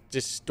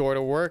fastest door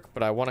to work.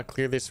 But I want to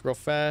clear this real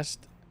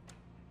fast.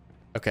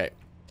 Okay.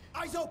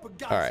 Eyes open,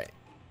 guys. All right.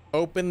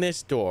 Open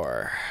this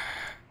door.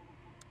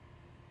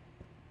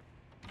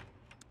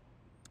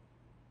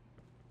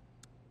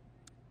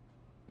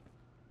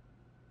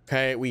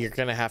 Okay, we are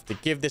going to have to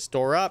give this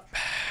door up.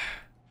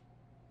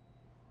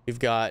 We've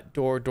got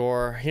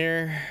door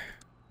here.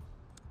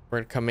 We're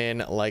gonna come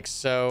in like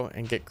so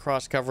and get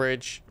cross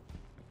coverage.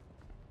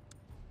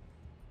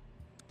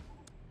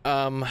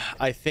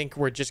 I think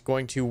we're just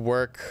going to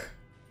work.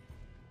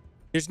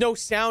 There's no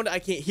sound. I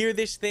can't hear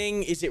this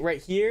thing. Is it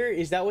right here?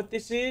 Is that what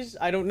this is?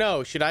 I don't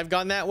know. Should I have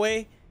gone that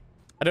way?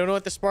 I don't know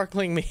what the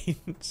sparkling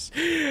means.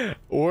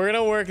 We're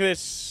gonna work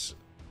this.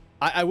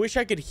 I wish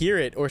I could hear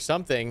it or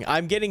something.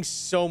 I'm getting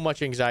so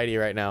much anxiety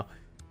right now.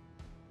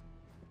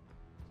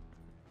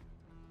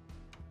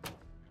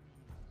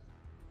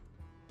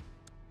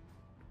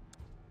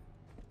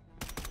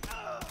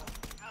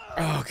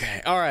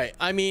 All right.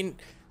 I mean,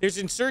 there's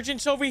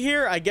insurgents over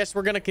here. I guess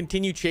we're going to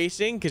continue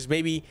chasing because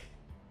maybe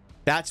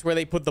that's where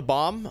they put the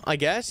bomb, I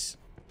guess.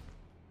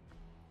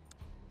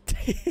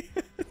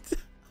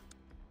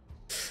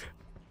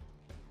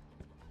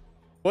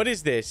 What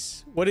is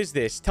this? What is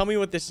this? Tell me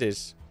what this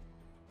is.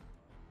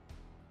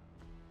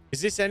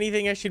 Is this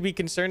anything I should be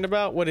concerned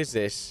about? What is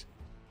this?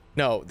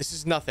 No, this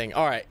is nothing.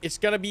 All right. It's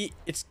going to be...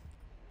 It's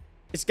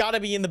got to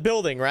be in the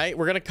building, right?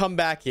 We're going to come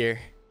back here.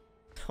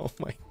 Oh,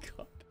 my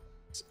God.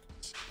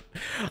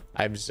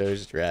 I'm so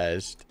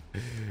stressed.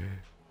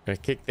 Gonna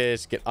kick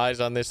this. Get eyes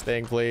on this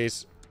thing,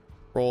 please.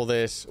 Roll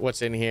this.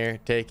 What's in here?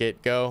 Take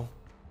it. Go.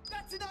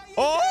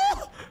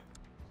 Oh!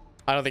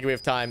 I don't think we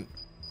have time.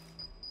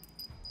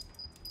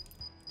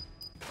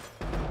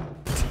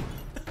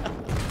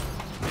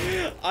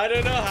 I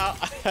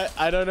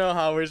don't know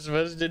how we're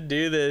supposed to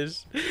do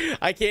this.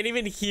 I can't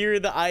even hear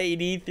the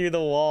IED through the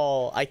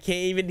wall. I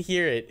can't even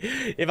hear it.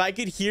 If I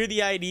could hear the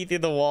IED through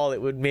the wall,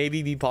 it would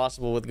maybe be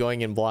possible with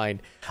going in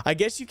blind. I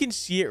guess you can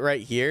see it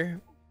right here.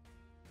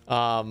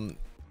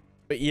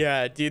 But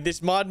yeah, dude,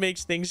 this mod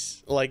makes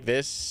things like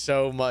this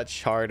so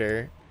much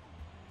harder.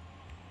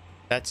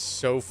 That's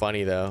so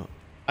funny though.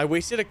 I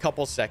wasted a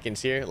couple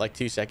seconds here, like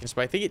 2 seconds,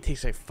 but I think it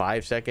takes like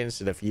 5 seconds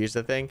to defuse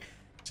the thing.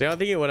 So I don't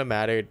think it would have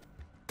mattered.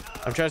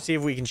 I'm trying to see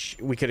if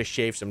we could have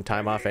shaved some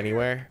time off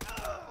anywhere.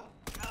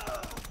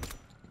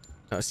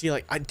 No, see,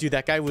 like, dude,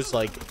 that guy was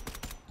like,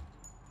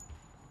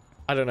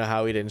 I don't know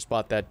how he didn't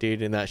spot that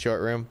dude in that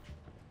short room.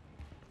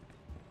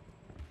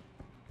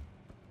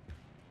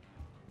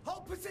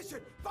 Hold position.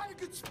 Find a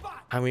good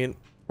spot. I mean,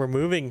 we're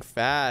moving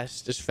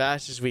fast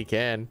as we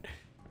can.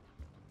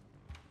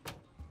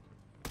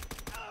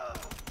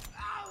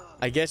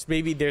 I guess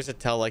maybe there's a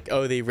tell, like,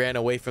 oh, they ran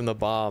away from the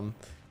bomb.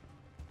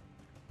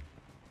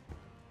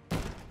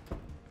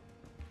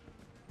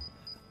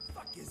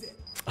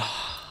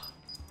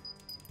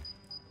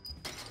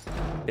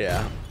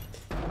 Yeah.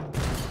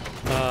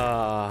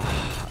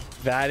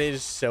 That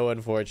is so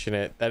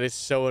unfortunate. That is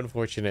so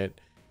unfortunate.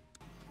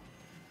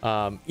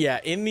 Yeah,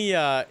 in the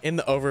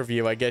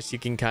overview, I guess you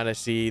can kind of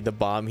see the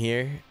bomb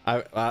here.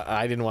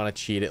 I didn't want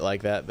to cheat it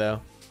like that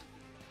though.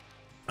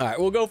 All right,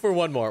 we'll go for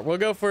one more. We'll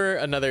go for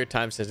another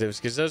time sensitives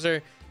because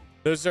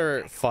those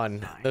are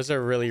fun. Those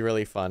are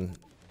really fun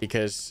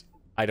because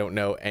I don't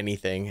know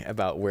anything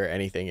about where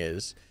anything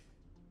is.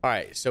 All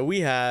right, so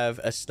we have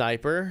a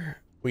sniper.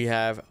 We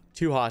have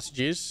 2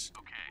 hostages.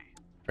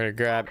 We're gonna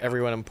grab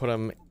everyone and put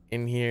them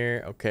in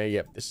here. Okay,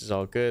 yep, this is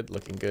all good.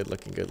 Looking good,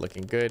 looking good,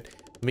 looking good.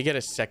 Let me get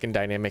a second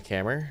dynamic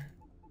hammer.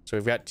 So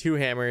we've got 2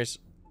 hammers,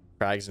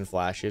 frags, and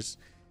flashes.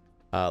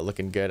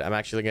 Looking good. I'm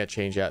actually gonna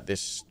change out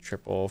this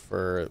triple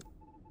for...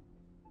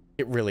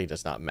 It really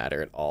does not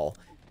matter at all.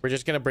 We're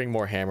just gonna bring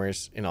more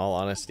hammers, in all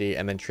honesty,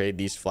 and then trade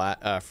these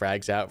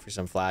frags out for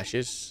some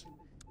flashes.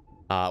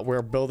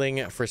 We're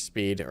building for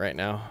speed right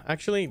now.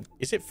 Actually,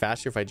 is it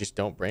faster if I just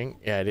don't bring?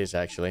 Yeah, it is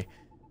actually.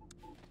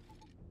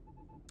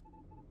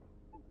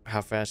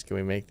 How fast can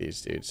we make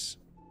these dudes?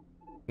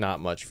 Not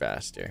much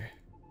faster.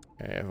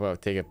 Okay, well,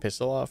 take a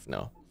pistol off?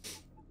 No.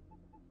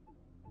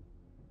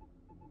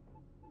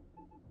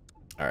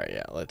 All right,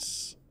 yeah,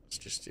 let's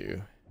just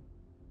do...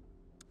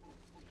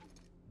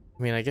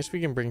 I mean, I guess we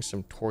can bring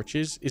some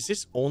torches. Is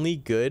this only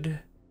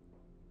good?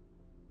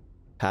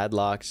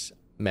 Padlocks,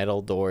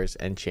 metal doors,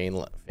 and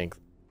chain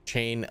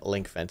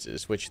link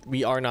fences, which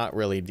we are not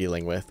really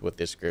dealing with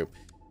this group.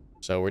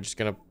 So we're just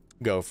gonna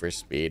go for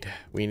speed.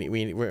 We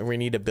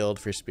need to build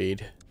for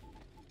speed,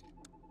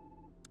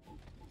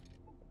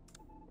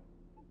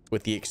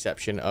 with the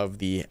exception of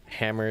the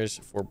hammers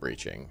for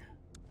breaching.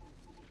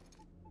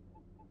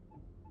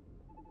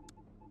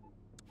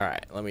 All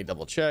right, let me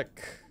double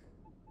check.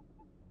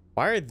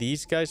 Why are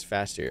these guys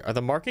faster? Are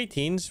the Mark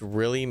 18s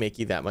really make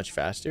you that much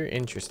faster?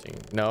 Interesting.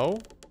 No.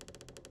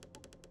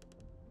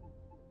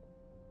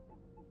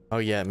 Oh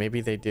yeah,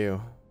 maybe they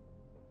do.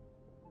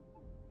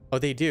 Oh,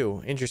 they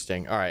do.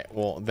 Interesting. All right,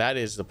 well, that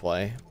is the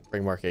play.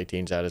 Bring Mark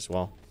 18s out as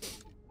well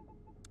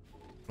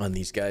on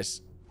these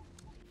guys.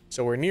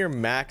 So we're near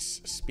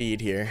max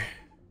speed here.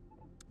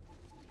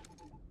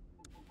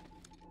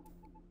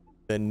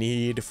 The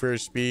need for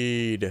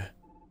speed.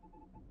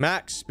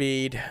 Max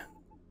speed.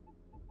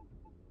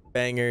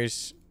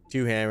 Bangers,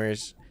 2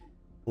 hammers.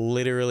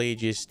 Literally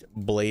just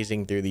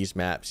blazing through these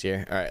maps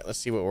here. All right, let's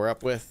see what we're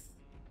up with.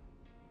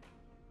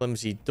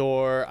 Flimsy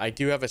door. I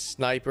do have a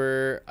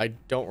sniper. I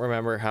don't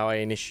remember how I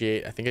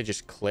initiate. I think I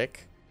just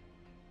click.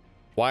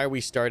 Why are we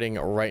starting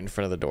right in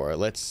front of the door?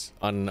 Let's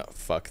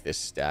unfuck this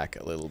stack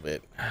a little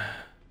bit.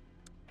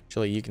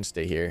 Actually, you can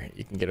stay here.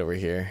 You can get over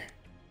here.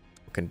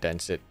 We'll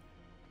condense it.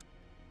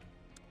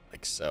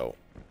 Like so.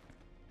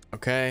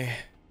 Okay.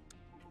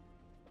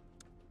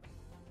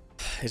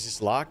 Is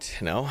this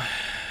locked? No. All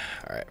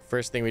right.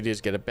 First thing we do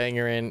is get a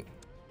banger in.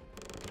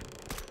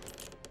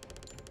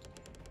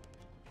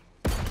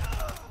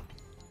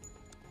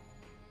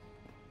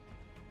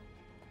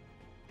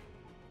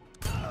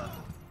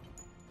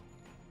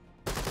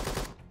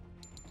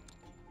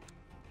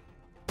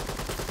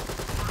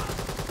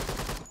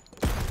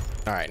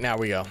 All right, now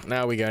we go.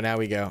 Now we go. Now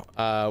we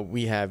go.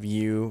 We have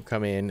you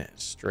come in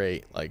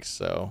straight like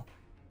so.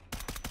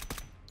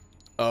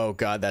 Oh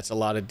God, that's a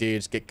lot of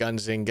dudes. Get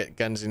guns in. Get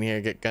guns in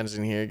here. Get guns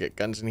in here. Get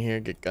guns in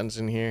here. Get guns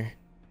in here.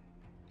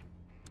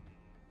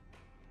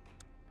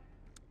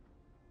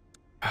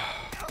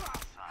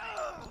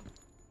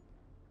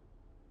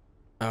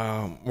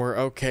 We're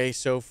okay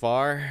so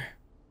far.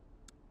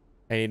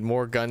 I need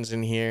more guns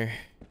in here.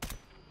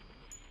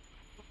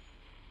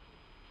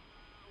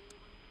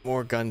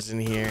 More guns in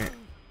here.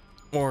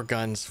 More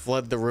guns.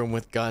 Flood the room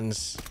with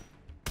guns.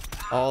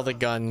 All the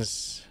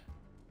guns.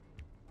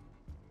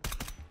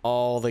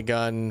 All the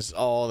guns.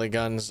 All the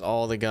guns.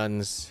 All the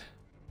guns.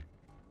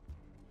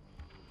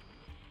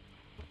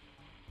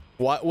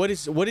 What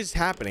is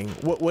happening?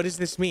 What does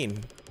this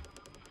mean?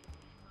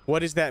 What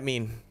does that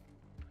mean?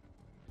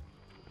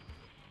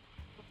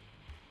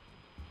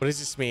 What does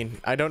this mean?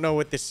 I don't know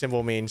what this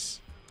symbol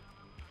means.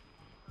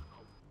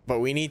 But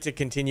we need to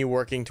continue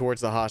working towards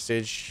the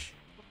hostage.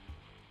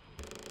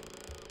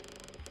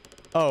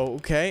 Oh,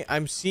 okay.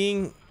 I'm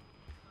seeing...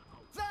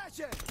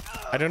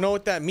 I don't know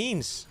what that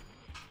means.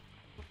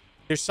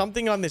 There's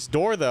something on this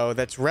door, though,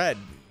 that's red.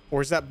 Or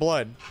is that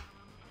blood?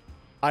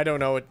 I don't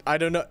know. I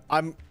don't know.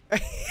 I'm...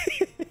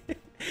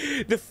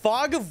 The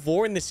fog of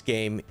war in this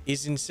game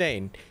is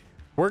insane.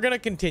 We're gonna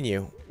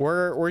continue.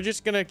 We're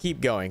just gonna keep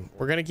going.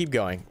 We're gonna keep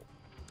going.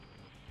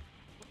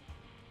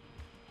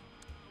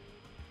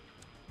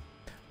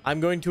 I'm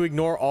going to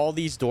ignore all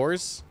these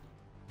doors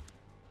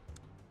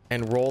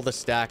and roll the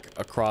stack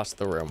across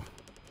the room.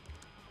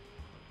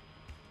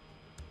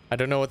 I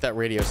don't know what that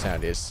radio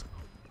sound is.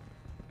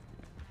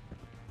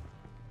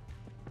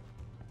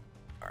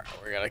 All right,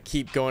 we're gonna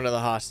keep going to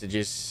the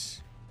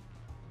hostages.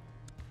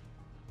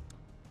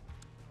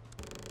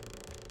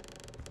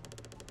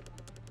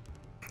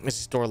 Is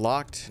this door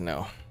locked?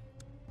 No.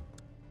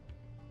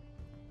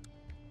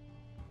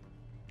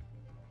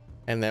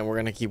 And then we're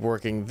gonna keep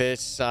working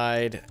this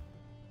side.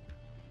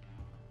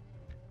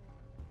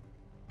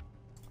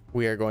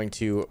 We are going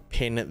to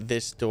pin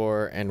this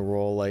door and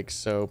roll like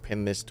so.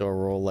 Pin this door,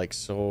 roll like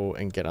so,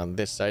 and get on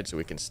this side so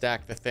we can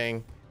stack the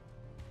thing.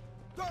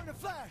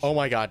 Oh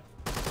my God.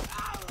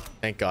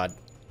 Thank God.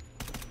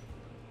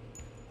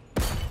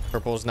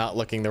 Purple's not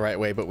looking the right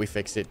way, but we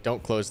fixed it.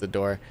 Don't close the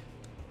door.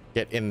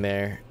 Get in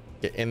there.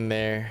 Get in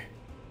there.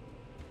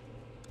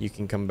 You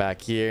can come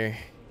back here.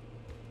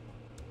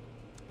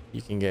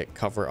 You can get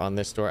cover on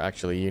this door.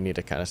 Actually, you need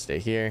to kind of stay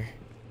here.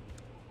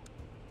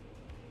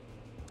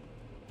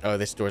 Oh,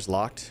 this door's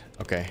locked.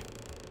 Okay.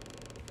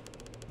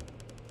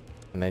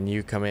 And then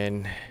you come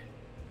in.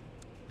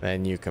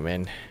 Then you come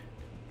in.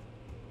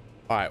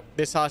 All right.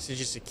 This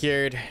hostage is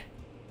secured.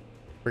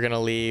 We're going to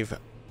leave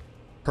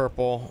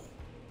purple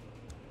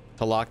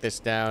to lock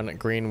this down.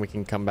 Green, we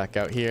can come back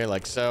out here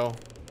like so.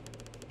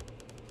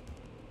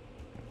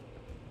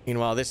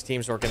 Meanwhile, this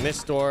team's working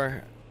this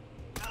door.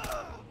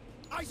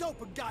 Eyes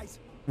open, guys.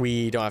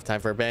 We don't have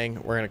time for a bang.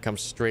 We're going to come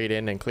straight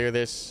in and clear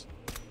this.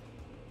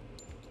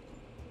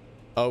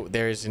 Oh,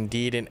 there is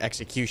indeed an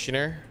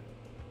executioner.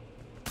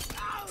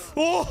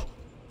 Oh!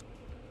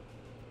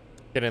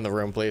 Get in the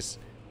room, please.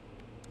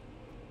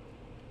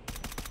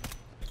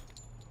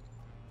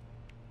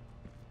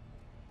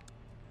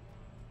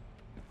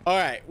 All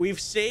right, we've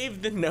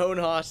saved the known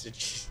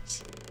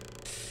hostages.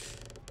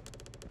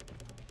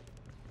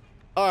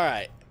 All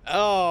right.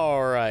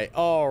 All right.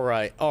 All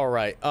right. All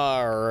right.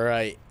 All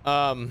right.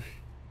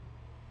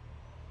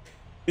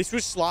 This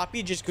was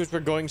sloppy just because we're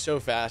going so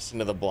fast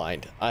into the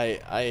blind.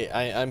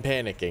 I'm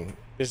panicking.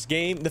 This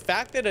game, the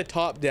fact that a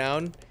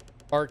top-down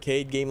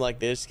arcade game like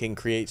this can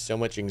create so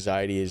much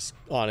anxiety is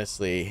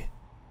honestly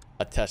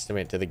a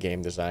testament to the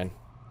game design.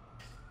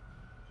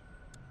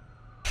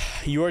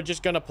 You are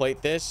just gonna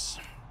plate this.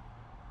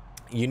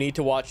 You need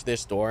to watch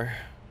this door.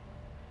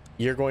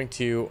 You're going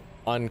to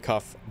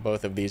uncuff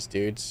both of these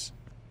dudes.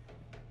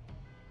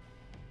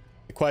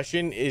 The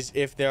question is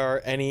if there are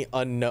any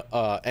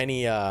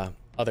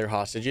other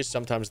hostages.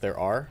 Sometimes there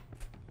are.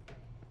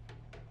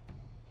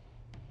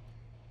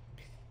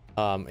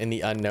 In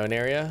the unknown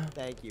area.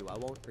 Thank you. I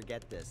won't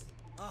forget this.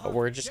 But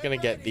we're just gonna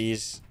get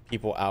these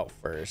people out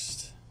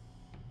first.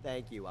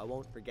 Thank you. I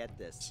won't forget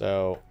this.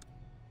 So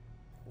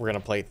we're gonna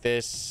plate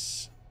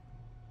this.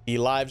 The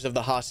lives of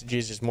the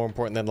hostages is more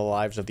important than the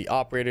lives of the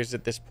operators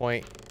at this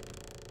point.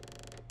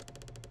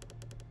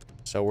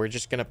 So we're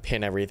just gonna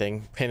pin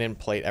everything, pin and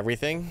plate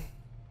everything,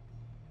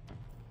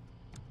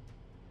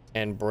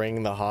 and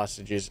bring the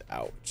hostages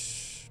out.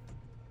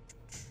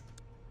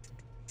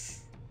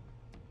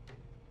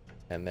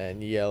 And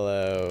then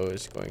yellow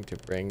is going to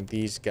bring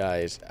these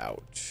guys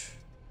out.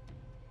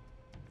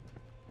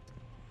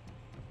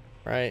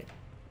 Right?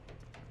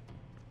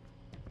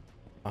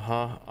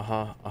 Hostage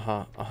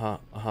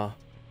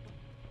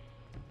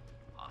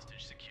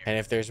secured. And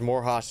if there's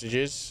more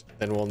hostages,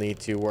 then we'll need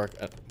to work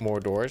more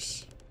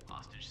doors.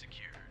 Hostage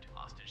secured.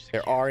 Hostage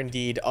secured. There are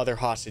indeed other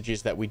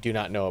hostages that we do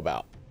not know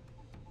about.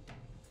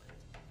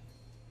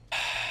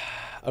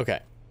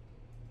 Okay.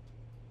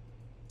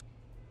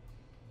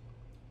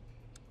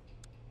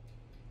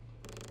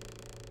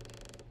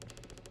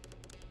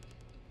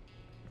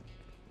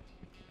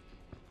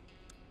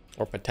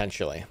 Or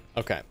potentially.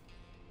 Okay.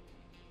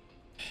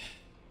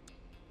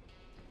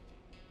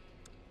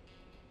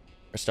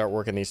 Or start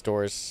working these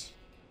doors.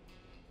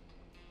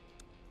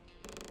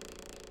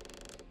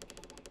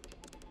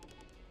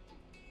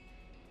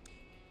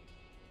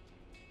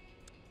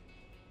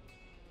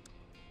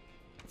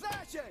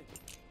 Flashing!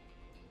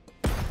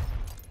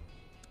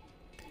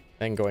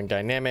 Then going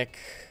dynamic.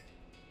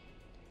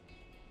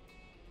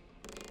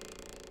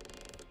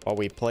 While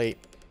we plate.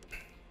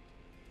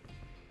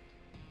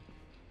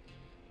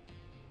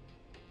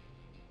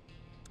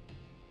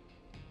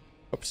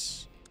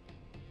 Oops.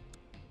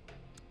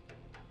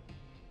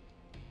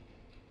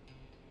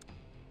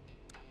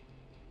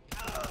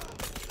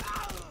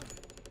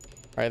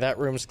 All right, that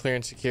room's clear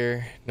and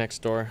secure. Next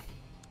door.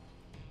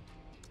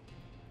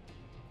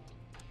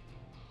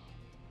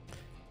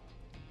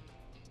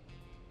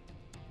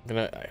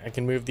 I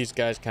can move these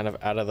guys kind of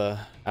out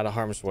of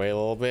harm's way a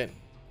little bit.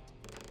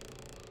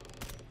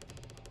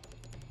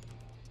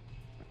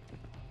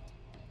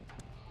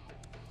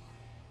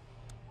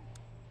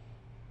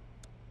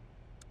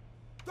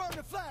 Throwing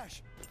a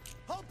flash!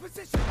 Hold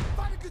position!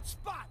 Find a good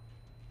spot!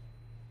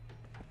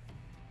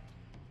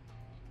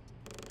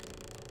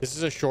 This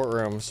is a short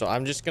room, so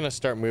I'm just gonna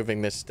start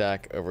moving this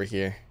stack over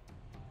here.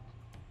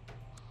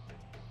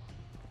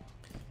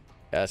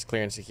 Yeah, it's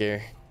clear and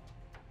secure.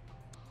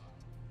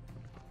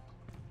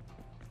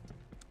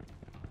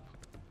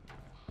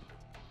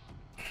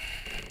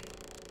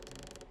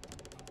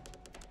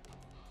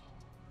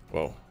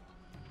 Whoa.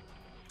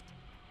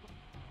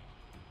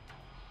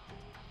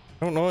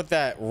 I don't know what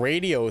that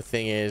radio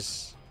thing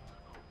is.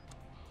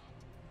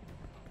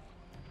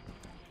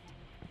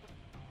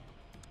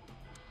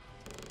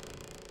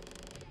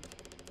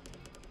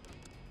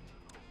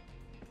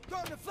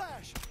 Throwing a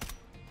flash!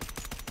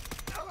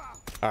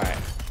 All right.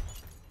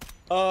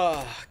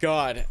 Oh,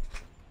 God.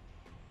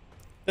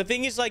 The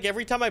thing is, like,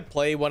 every time I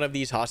play one of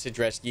these hostage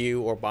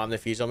rescue or bomb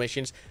defusal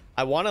missions,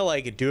 I want to,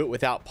 like, do it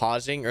without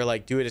pausing or,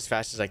 like, do it as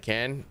fast as I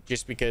can.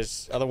 Just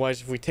because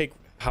otherwise, if we take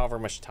however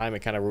much time, it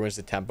kind of ruins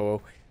the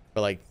tempo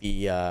for, like,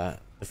 the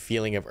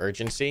feeling of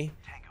urgency.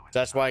 So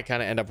that's why I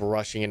kind of end up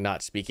rushing and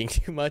not speaking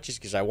too much, is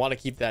because I want to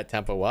keep that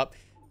tempo up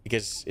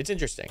because it's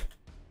interesting.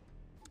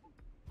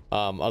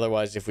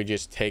 Otherwise, if we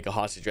just take a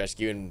hostage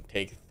rescue and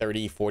take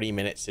 30-40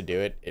 minutes to do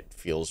it, it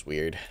feels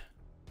weird.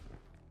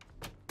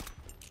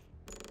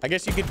 I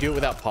guess you could do it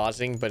without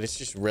pausing, but it's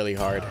just really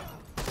hard.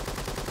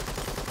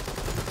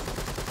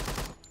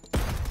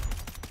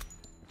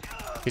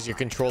 Because you're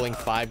controlling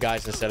 5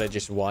 guys instead of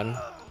just 1.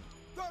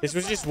 This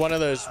was just one of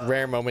those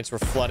rare moments where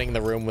flooding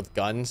the room with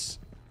guns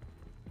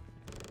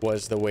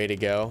was the way to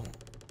go.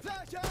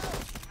 Flash out!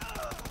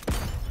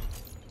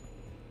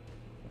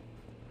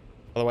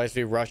 Otherwise,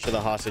 we rush to the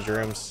hostage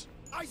rooms.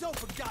 Eyes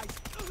open, guys!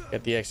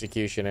 Get the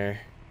executioner.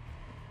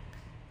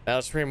 That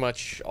was pretty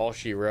much all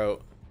she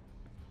wrote.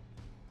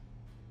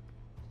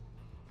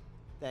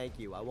 Thank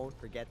you. I won't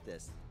forget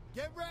this.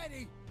 Get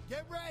ready!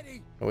 Get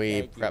ready!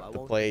 We Thank you, I prep the won't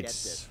forget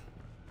plates. this.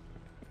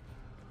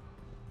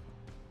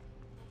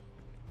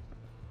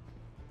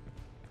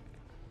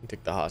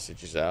 Took the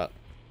hostages out.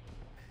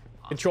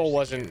 Control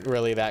wasn't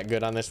really that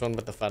good on this one,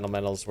 but the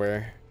fundamentals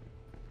were.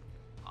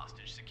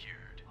 Hostage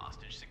secured.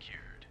 Hostage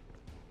secured.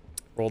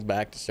 Rolled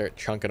back to start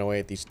chunking away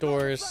at these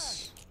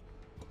doors.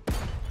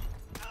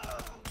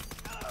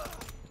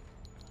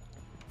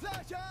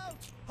 Flash out!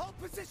 Hold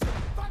position!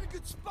 Find a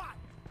good spot!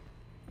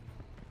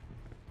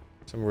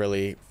 Some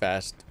really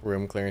fast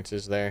room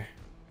clearances there.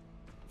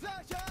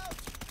 Flash out!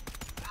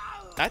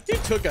 That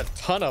dude took a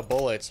ton of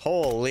bullets.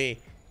 Holy.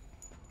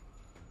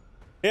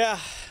 Yeah.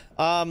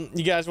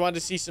 You guys wanted to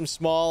see some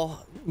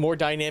small, more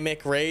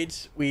dynamic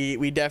raids.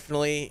 We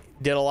definitely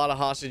did a lot of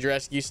hostage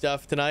rescue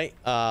stuff tonight.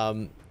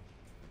 And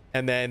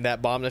then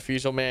that bomb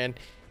defusal, man,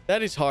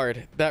 that is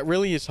hard. That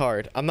really is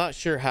hard. I'm not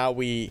sure how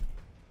we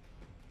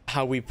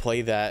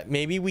play that.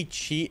 Maybe we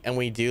cheat and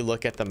we do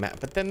look at the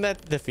map, but then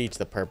that defeats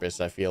the purpose,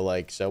 I feel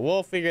like. So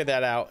we'll figure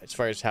that out as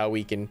far as how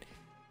we can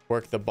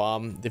work the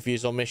bomb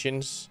defusal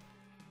missions.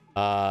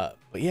 But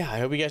yeah, I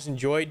hope you guys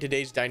enjoyed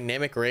today's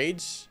dynamic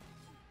raids,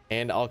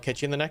 and I'll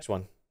catch you in the next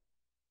one.